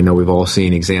 I know we've all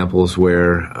seen examples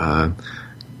where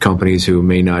companies who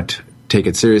may not take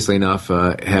it seriously enough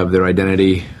have their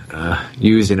identity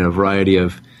used in a variety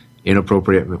of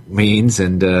inappropriate means,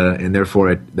 and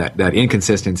therefore that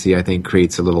inconsistency, I think,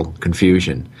 creates a little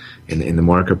confusion in the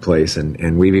marketplace.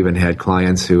 And we've even had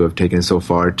clients who have taken it so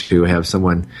far to have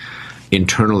someone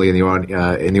internally in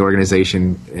the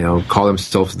organization, call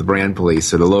themselves the brand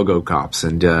police or the logo cops,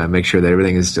 and make sure that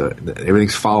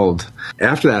everything's followed.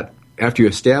 After you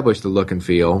establish the look and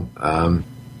feel,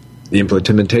 the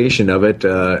implementation of it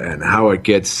and how it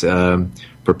gets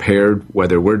prepared,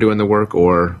 whether we're doing the work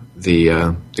or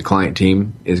the client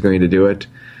team is going to do it,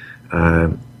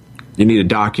 you need to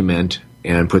document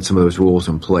and put some of those rules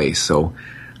in place. So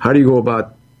how do you go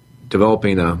about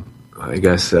developing brand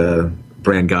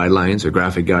guidelines or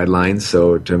graphic guidelines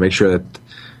so to make sure that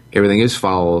everything is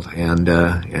followed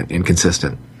and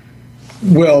consistent?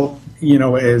 Well,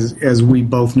 as we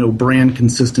both know, brand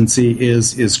consistency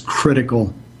is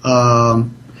critical.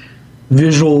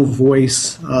 Visual,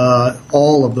 voice,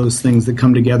 all of those things that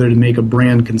come together to make a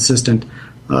brand consistent.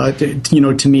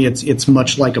 To me, it's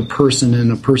much like a person,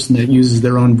 and a person that uses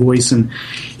their own voice. And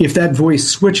if that voice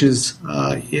switches,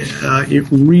 it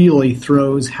really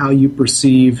throws how you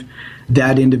perceive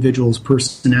that individual's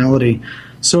personality.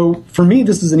 So for me,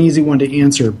 this is an easy one to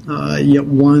answer, yet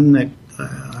one that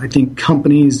I think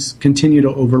companies continue to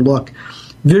overlook.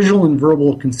 Visual and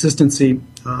verbal consistency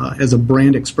as a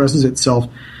brand expresses itself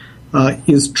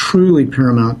is truly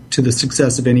paramount to the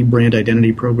success of any brand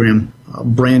identity program.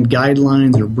 Brand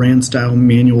guidelines or brand style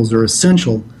manuals are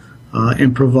essential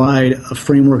and provide a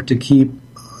framework to keep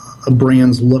a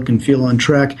brand's look and feel on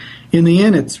track. In the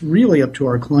end, it's really up to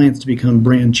our clients to become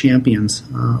brand champions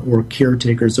or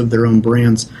caretakers of their own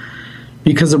brands,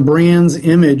 because a brand's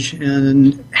image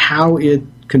and how it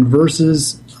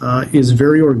converses is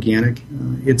very organic.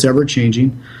 It's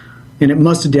ever-changing, and it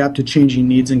must adapt to changing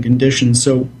needs and conditions.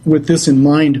 So with this in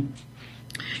mind,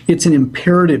 it's an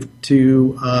imperative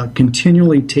to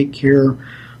continually take care,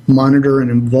 monitor,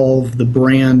 and involve the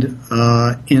brand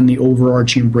in the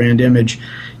overarching brand image.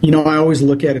 I always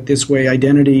look at it this way.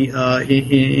 Identity,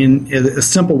 in a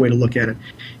simple way to look at it,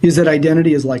 is that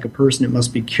identity is like a person. It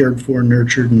must be cared for,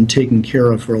 nurtured, and taken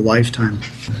care of for a lifetime.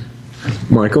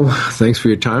 Michael, thanks for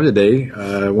your time today.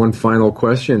 One final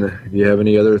question. Do you have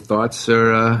any other thoughts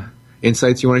or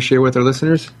insights you want to share with our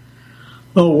listeners?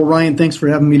 Oh, well, Ryan, thanks for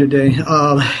having me today.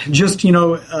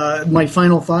 My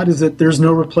final thought is that there's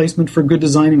no replacement for good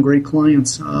design and great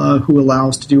clients who allow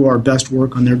us to do our best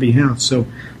work on their behalf. So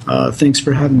thanks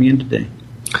for having me in today.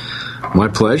 My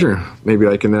pleasure. Maybe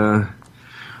I can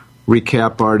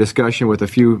recap our discussion with a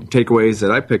few takeaways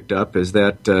that I picked up, is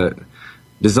that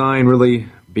design really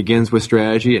begins with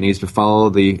strategy. It needs to follow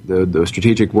the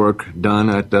strategic work done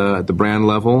at the brand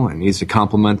level. It needs to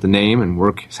complement the name and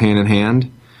work hand in hand.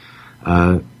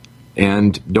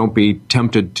 And don't be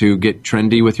tempted to get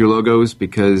trendy with your logos,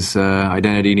 because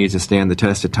identity needs to stand the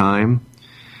test of time.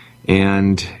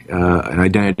 And an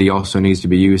identity also needs to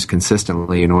be used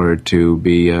consistently in order to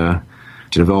be to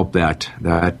develop that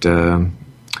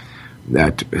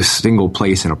single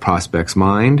place in a prospect's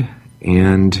mind.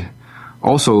 And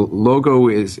also, logo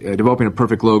is developing a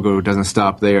perfect logo doesn't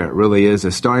stop there. It really is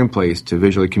a starting place to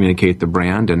visually communicate the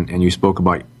brand. And you spoke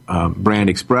about brand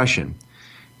expression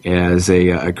as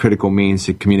a critical means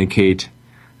to communicate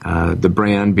the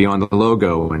brand beyond the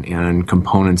logo, and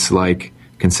components like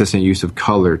consistent use of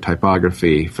color,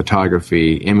 typography,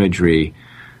 photography, imagery,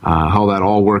 how that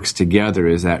all works together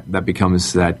is that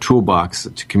becomes that toolbox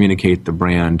to communicate the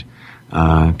brand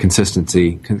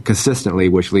consistently,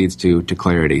 which leads to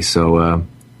clarity. So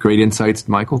great insights,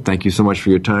 Michael. Thank you so much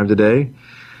for your time today.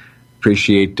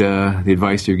 Appreciate the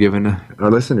advice you've given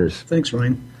our listeners. Thanks,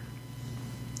 Ryan.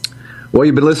 Well,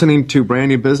 you've been listening to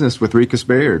Branding Business with Rikus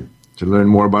Baird. To learn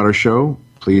more about our show,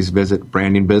 please visit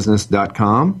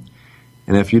brandingbusiness.com.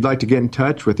 And if you'd like to get in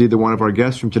touch with either one of our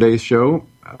guests from today's show,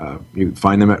 you can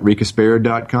find them at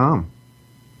rikusbaird.com.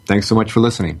 Thanks so much for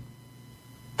listening.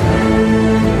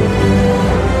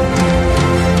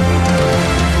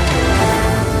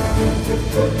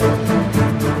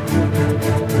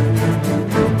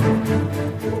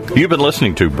 You've been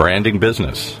listening to Branding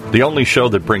Business, the only show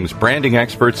that brings branding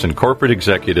experts and corporate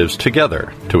executives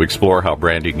together to explore how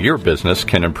branding your business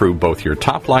can improve both your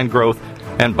top-line growth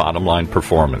and bottom-line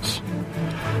performance.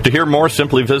 To hear more,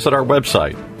 simply visit our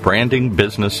website,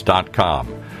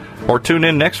 brandingbusiness.com, or tune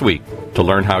in next week to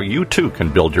learn how you too can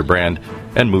build your brand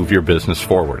and move your business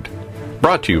forward.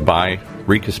 Brought to you by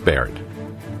Ricus Baird.